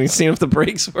steering, and he's seeing if the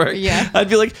brakes work. Yeah, I'd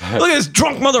be like, look at this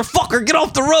drunk motherfucker, get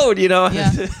off the road,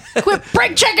 Yeah. Quit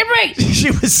brake checking me. She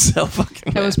was so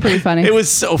fucking. It was pretty funny. It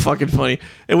was so fucking funny.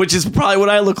 which is probably what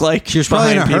I look like. She was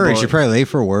probably in a hurry. She probably late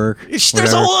for work. There's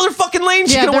a whole other fucking lane.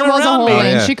 She yeah, could there have went was a around whole me.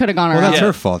 lane. Yeah. She could have gone Well, around. that's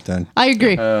her fault then. I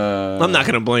agree. I'm not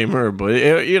gonna blame her, but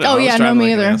you know. Oh, I was yeah, no, driving me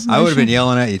like an either. ass. I would have been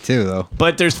yelling at you too, though.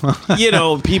 But there's,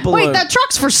 people. Wait, that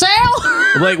truck's for sale?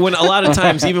 Like when a lot of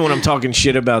times, even when I'm talking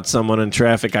shit about someone in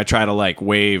traffic, I try to like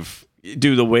wave,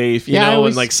 do the wave, you know,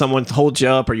 and like someone holds you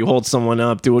up or you hold someone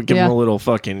up, give them a little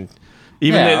fucking.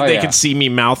 Even they could see me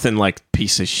mouthing like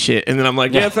piece of shit, and then I'm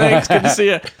like, yeah, thanks, good to see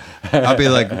you. I'll be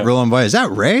like rolling by. Is that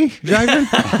Ray driving?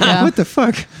 What the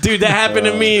fuck, dude? That happened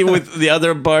to me with the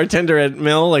other bartender at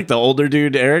Mill, like the older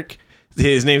dude, Eric.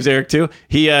 His name's Eric too.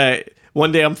 He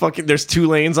one day there's 2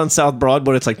 lanes on South Broad,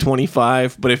 but it's like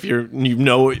 25. But if you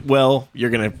know it well, you're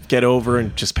gonna get over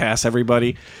and just pass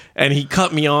everybody. And he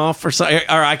cut me off, or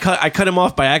I cut him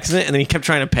off by accident, and then he kept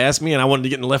trying to pass me, and I wanted to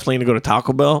get in the left lane to go to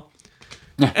Taco Bell.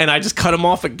 And I just cut him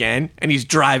off again, and he's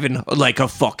driving like a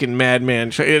fucking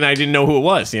madman, and I didn't know who it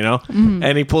was, you know. Mm-hmm.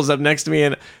 And he pulls up next to me,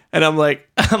 and I'm like,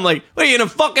 "What, you in a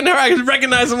fucking hurry?" I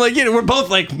recognize him, like, we're both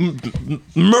like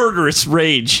murderous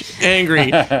rage,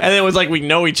 angry, and then it was like we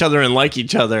know each other and like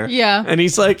each other. Yeah. And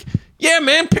he's like, "Yeah,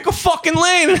 man, pick a fucking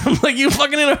lane." And I'm like, "You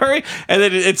fucking in a hurry?" And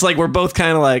then it's like we're both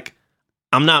kind of like.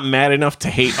 I'm not mad enough to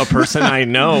hate a person I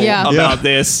know about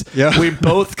this. Yeah. We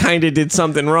both kind of did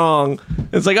something wrong.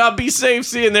 It's like, be safe,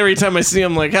 see. And every time I see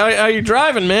him, like, how you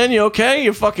driving, man? You okay?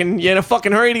 You in a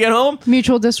fucking hurry to get home?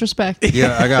 Mutual disrespect.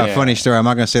 Yeah, I got a funny story. I'm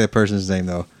not gonna say the person's name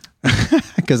though,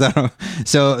 because I don't.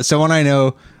 So someone I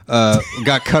know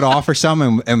got cut off or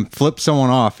something and flipped someone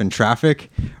off in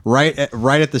traffic right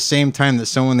at the same time that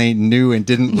someone they knew and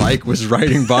didn't like was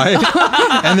riding by,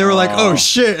 and they were like, "Oh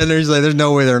shit!" And there's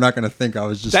no way they're not going to think I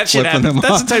was just flipping them off.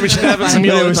 That's the type of shit happens to me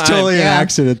all the time. It was totally an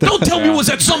accident. Don't tell me it was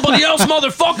that somebody else,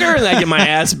 motherfucker, and I get my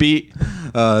ass beat.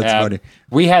 That's funny.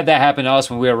 We had that happen to us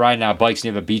when we were riding our bikes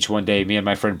near the beach one day. Me and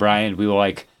my friend Brian, we were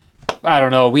like, I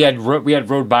don't know. We had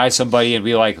rode by somebody and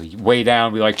we like way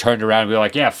down. We like turned around. And we were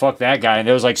like, yeah, fuck that guy. And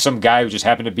there was like some guy who just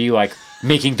happened to be like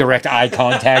making direct eye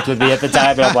contact with me at the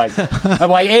time. And I'm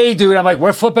like, hey, dude. I'm like,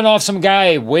 we're flipping off some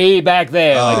guy way back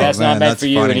there. Like that's not meant for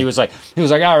you. Funny. And he was like,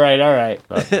 all right.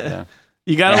 But, yeah.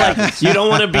 You gotta you don't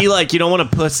want to be like, you don't want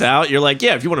to puss out. You're like,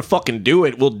 yeah, if you want to fucking do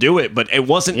it, we'll do it. But it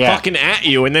wasn't fucking at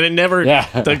you. And then it never,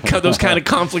 those kind of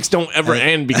conflicts don't ever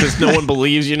end because no one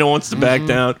believes you, no one wants to back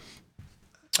down.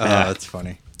 That's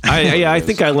funny. I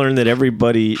think I learned that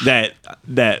everybody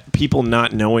that people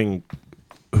not knowing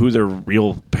who their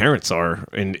real parents are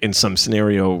in some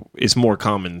scenario is more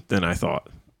common than I thought.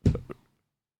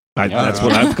 That's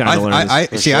what I've kind of learned.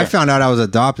 I found out I was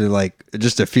adopted like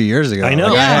just a few years ago. I know.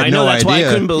 Like, I know. That's why I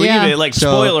couldn't believe it. Like,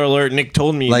 so, spoiler alert, Nick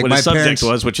told me like what his subject parents,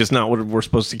 was, which is not what we're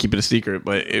supposed to keep it a secret.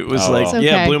 But it was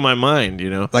it blew my mind, you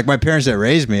know? Like, my parents that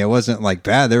raised me, it wasn't like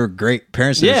bad. They were great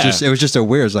parents. It was just a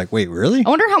weird. It was like, wait, really? I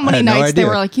wonder how many nights they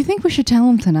were like, you think we should tell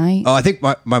him tonight? Oh, I think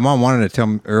my mom wanted to tell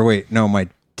me, or wait, no, my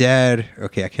dad,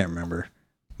 okay, I can't remember.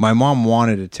 My mom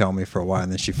wanted to tell me for a while,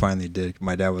 and then she finally did.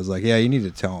 My dad was like, yeah, you need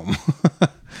to tell him.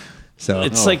 So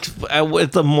it's like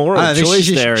with the moral choice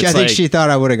there. I think she thought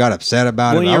I would have got upset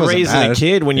about it. When you're raising a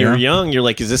kid, when you're young, you're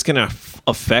like, is this going to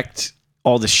affect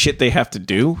all the shit they have to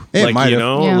do? It like, you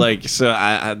know, like, so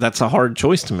that's a hard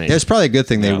choice to make. It's probably a good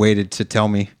thing they waited to tell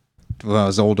me when I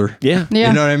was older. Yeah.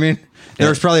 You know what I mean? There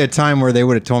was probably a time where they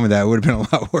would have told me that. It would have been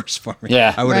a lot worse for me.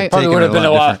 Yeah. I would have probably would have been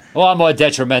a lot more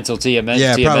detrimental to your mental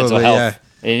health. Yeah.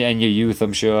 And your youth,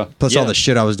 I'm sure. Plus all the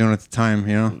shit I was doing at the time,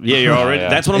 you know. Yeah, you're already.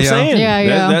 That's what I'm saying.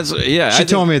 Yeah. She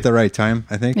told me at the right time,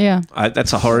 I think. Yeah.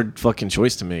 That's a hard fucking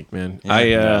choice to make, man.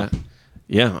 I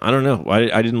don't know.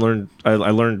 I didn't learn. I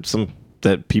learned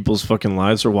that people's fucking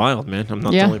lives are wild, man. I'm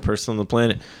not the only person on the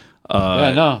planet.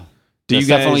 No. It's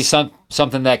definitely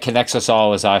something that connects us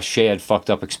all as our shared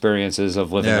fucked up experiences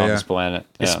of living on this planet.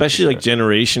 Especially like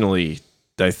generationally.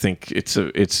 I think it's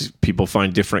people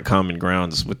find different common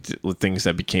grounds with things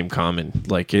that became common.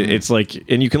 Like it's like,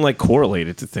 and you can like correlate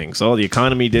it to things. Oh, the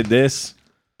economy did this.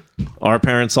 Our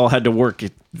parents all had to work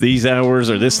at these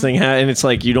hours, or this thing had, and it's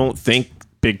like you don't think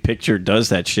big picture does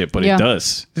that shit, but it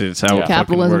does. It's how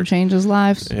capitalism changes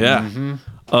lives. Yeah.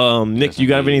 Mm-hmm. Nick, you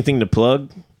got anything to plug?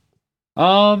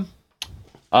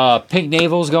 Pink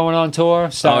Navel's going on tour.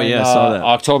 Starting, I saw that.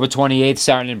 October 28th,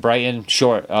 starting in Brighton,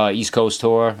 short East Coast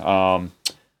tour.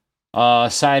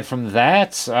 Aside from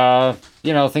that,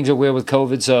 things are weird with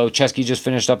COVID. So Chesky just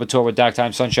finished up a tour with Dark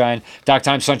Time Sunshine. Dark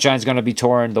Time Sunshine's going to be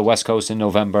touring the West Coast in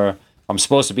November. I'm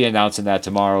supposed to be announcing that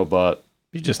tomorrow, but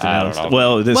you just announced it.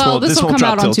 Well, this won't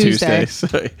drop till Tuesday.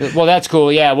 Well, that's cool.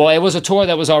 Yeah. Well, it was a tour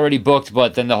that was already booked,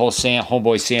 but then the whole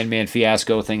Homeboy Sandman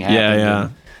fiasco thing happened. Yeah.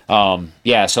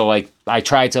 yeah, so like I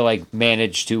tried to like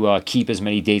manage to keep as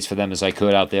many dates for them as I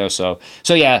could out there. So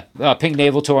yeah, Pink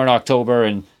Navel tour in October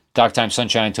and Dark Time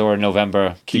Sunshine tour in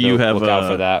November. Do you have look out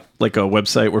for that? Like a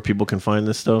website where people can find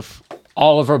this stuff?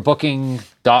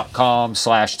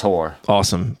 OliverBooking.com/tour.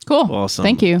 Awesome. Cool. Awesome.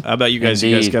 Thank you. How about you guys?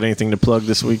 Indeed. You guys got anything to plug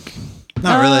this week?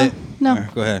 Not really. No.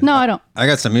 Go ahead. No, I don't. I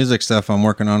got some music stuff I'm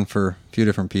working on for a few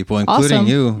different people, including Awesome.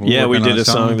 you. We're Yeah, we working did on a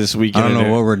song this weekend. I don't and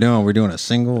know what we're doing. We're doing a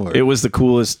single. Or? It was the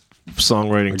coolest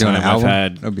songwriting doing time an I've album?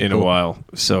 had That'd be in a cool. while.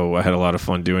 So I had a lot of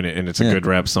fun doing it, and it's a Yeah. good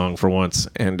rap song for once.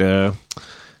 And We'll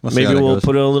see maybe how that we'll goes.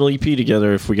 put a little EP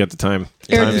together if we get the time.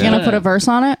 Eric, you gonna put a verse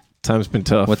on it? Time's been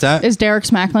tough. What's that? Is Derek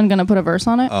Smacklin gonna put a verse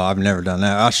on it? Oh, I've never done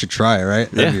that. I should try it, right?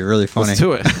 That'd be really funny. Let's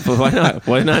do it. But why not?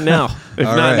 Why not now? If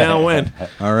All not right. now, when?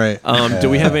 All right. Do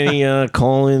we have any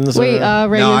call-ins? Wait, Ray, you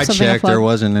no, have I something to checked. plug? There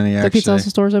wasn't any The Pizza actually. Hustle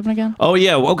store's open again? Oh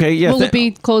yeah. Okay. Yeah. Will it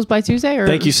be closed by Tuesday? Or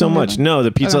Thank you so much. No,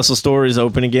 the Pizza Okay. Hustle store is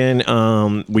open again.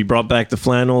 We brought back the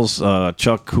flannels.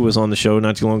 Chuck, who was on the show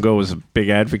not too long ago, was a big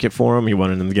advocate for them. He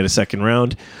wanted them to get a second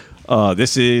round.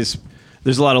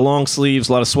 There's a lot of long sleeves,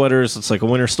 a lot of sweaters. It's like a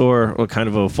winter store, or kind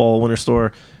of a fall winter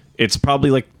store. It's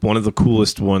probably like one of the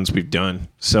coolest ones we've done.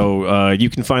 So you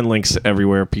can find links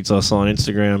everywhere. Pizza Hustle on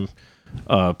Instagram,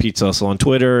 Pizza Hustle on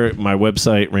Twitter, my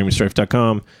website,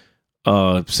 RaymondStrife.com.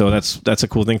 So that's a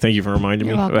cool thing. Thank you for reminding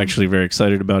me. You're welcome. I'm actually very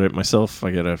excited about it myself.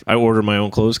 I order my own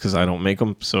clothes because I don't make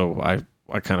them, so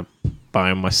I kind of buy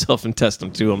them myself and test them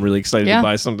too. I'm really excited Yeah. to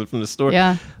buy something from the store.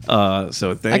 Yeah.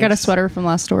 So thanks. I got a sweater from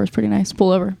last store. It's pretty nice.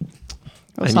 Pull over.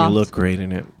 It was and soft. you look great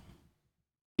in it.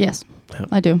 Yes, Yeah.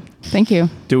 I do. Thank you.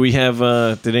 Do we have?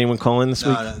 Did anyone call in this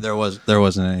week? No, there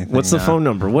wasn't anything. What's the phone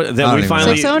number? What I that don't we even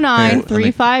finally? know.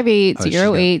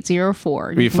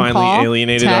 609-358-0804. We You can finally call,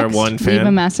 alienated our text, one Leave fan.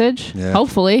 a message. Yeah.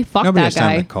 Hopefully. Fuck Nobody that has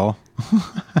time guy. to call.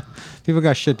 People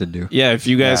got shit to do. Yeah, if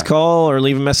you guys call or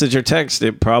leave a message or text,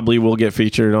 it probably will get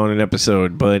featured on an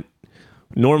episode. But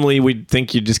normally we'd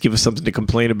think you'd just give us something to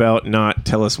complain about, not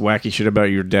tell us wacky shit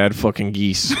about your dad fucking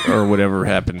geese or whatever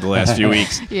happened the last few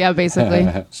weeks. Yeah, basically.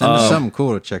 Send us something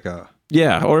cool to check out.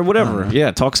 Yeah, or whatever.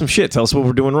 Yeah, talk some shit. Tell us what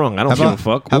we're doing wrong. I don't give a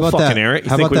fuck. We'll fucking air it.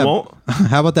 You think we won't?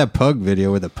 How about that pug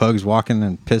video where the pug's walking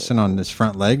and pissing on his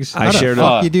front legs? I How the shared it.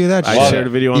 fuck you do that I shit? shared a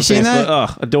video on You seen Facebook. that?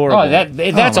 Oh, adorable. Oh,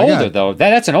 that's my older God. though.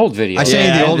 That's an old video. I sent you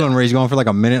Yeah. the old one where he's going for like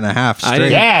a minute and a half I straight.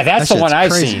 didn't- Yeah, that's That the one shit's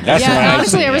I've crazy. seen. That's the one Yeah, I've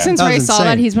honestly, seen. ever yeah. since That Ray was saw that,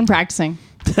 insane. he's been practicing.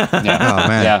 Oh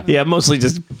man. Yeah. Yeah, mostly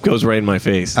just goes right in my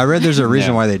face. I read there's a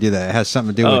reason Yeah. why they do that. It has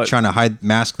something to do Oh, with trying to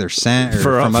mask their scent or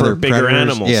for from other bigger predators.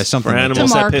 animals. Yeah, something for like animals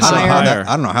To that mark piss higher. higher.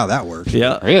 I don't know how that works.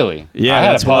 Yeah, Really? Yeah, I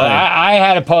had that's a pug. why. I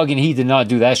had a pug and he did not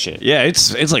do that shit. yeah.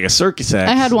 It's like a circus act.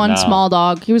 I had one No. small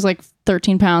dog. He was like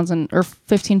 13 pounds or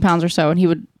 15 pounds or so, and he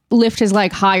would lift his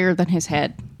leg higher than his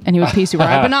head, and he would pee super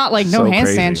high, but not like no So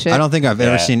handstand crazy. shit. I don't think I've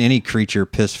ever Yeah. seen any creature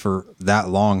piss for that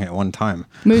long at one time.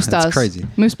 Moose That's does. crazy.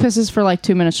 Moose pisses for like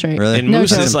 2 minutes straight. Really? And No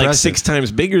Moose joke. is like Impressive. 6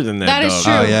 times bigger than that. That is dog.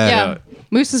 true. Oh, yeah. yeah.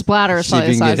 Moose's bladder is See if probably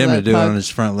you the can size get him of to that do it on pug. his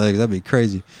front legs. That'd be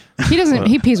crazy. He doesn't.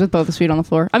 He pees with both his feet on the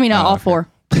floor. I mean, all okay. four.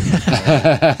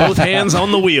 Both hands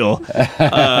on the wheel.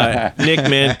 Nick,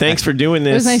 man, thanks for doing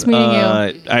this. was nice meeting you.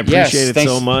 I appreciate it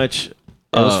thanks. so much.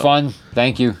 It was fun.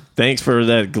 Thank you. Thanks for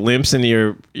that glimpse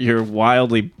into your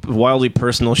wildly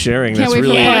personal sharing. Can't That's wait for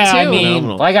really part Yeah, I two. mean,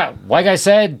 phenomenal. like I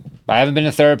said, I haven't been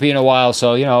in therapy in a while,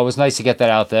 so it was nice to get that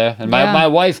out there. And Yeah. my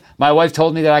wife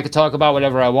told me that I could talk about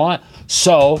whatever I want.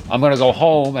 So I'm gonna go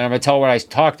home and I'm gonna tell her what I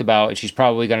talked about, and she's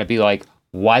probably gonna be like,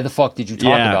 "Why the fuck did you talk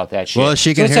Yeah. about that shit?" Well,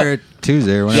 she can So it's hear it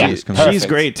Tuesday or whenever Yeah, this comes perfect. She's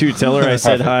great too. Tell her I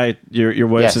said Perfect. hi. Your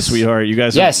wife's a Yes. sweetheart. You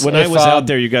guys. Yes, When I if, was out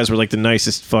there, you guys were like the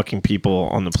nicest fucking people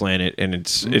on the planet, and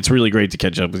it's really great to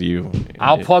catch up with you.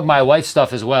 I'll plug my wife's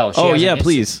stuff as well. She Oh has yeah, an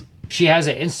please. She has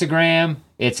an Instagram.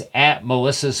 It's at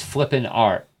Melissa's Flippin'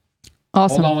 Art.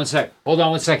 Awesome. Hold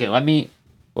on one second. Let me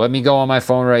go on my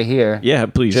phone right here. Yeah,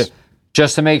 please.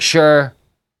 Just to make sure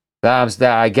that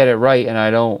I get it right and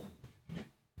I don't.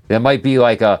 There might be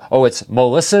like it's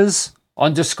Melissa's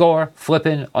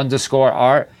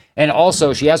 _flippin_art. And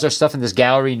also, she has her stuff in this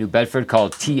gallery in New Bedford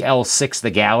called TL6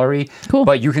 The Gallery. Cool.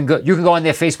 But you can go on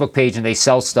their Facebook page and they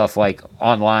sell stuff like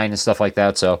online and stuff like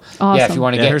that. So yeah, if Awesome. you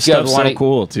want to Yeah, get her if you stuff's wanna- so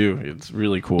cool too. It's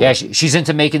really cool. Yeah, she's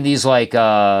into making these like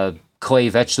clay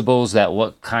vegetables that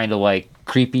look kind of like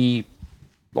creepy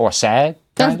or sad.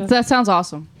 kinda. That sounds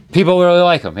awesome. People really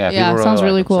like them. Yeah, Yeah, people it sounds like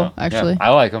really 'em, cool, so, yeah, actually. I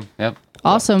like them. Yep.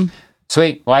 Awesome.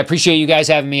 Sweet. Well, I appreciate you guys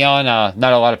having me on.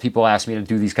 Not a lot of people ask me to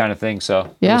do these kind of things,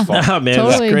 so Yeah. it was fun. Ah, man,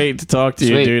 Totally. it's great to talk to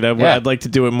you, Sweet. dude. Yeah. I'd like to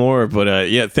do it more, but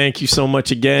yeah, thank you so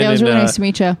much again. Yeah, it was and, really nice to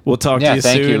meet you. We'll talk Yeah, to you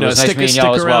thank soon. you. It was nice Stick meeting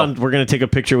y'all as well. around. We're gonna take a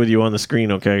picture with you on the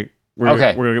screen, okay?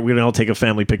 Okay. We're gonna all take a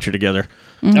family picture together.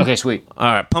 Okay, sweet. All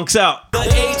right, punks out. But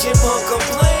Agent Punk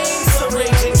complains,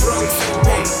 arranging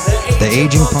The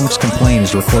Aging Punks Complain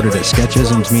is recorded at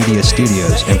Sketchisms Media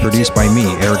Studios and produced by me,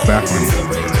 Eric Bachman.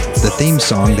 The theme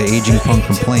song, The Aging Punk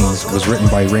Complains, was written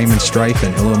by Raymond Strife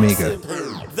and Il Omega.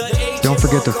 Don't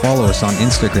forget to follow us on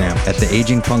Instagram at The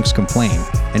Aging Punks Complain.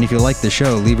 And if you like the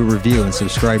show, leave a review and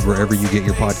subscribe wherever you get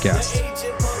your podcasts.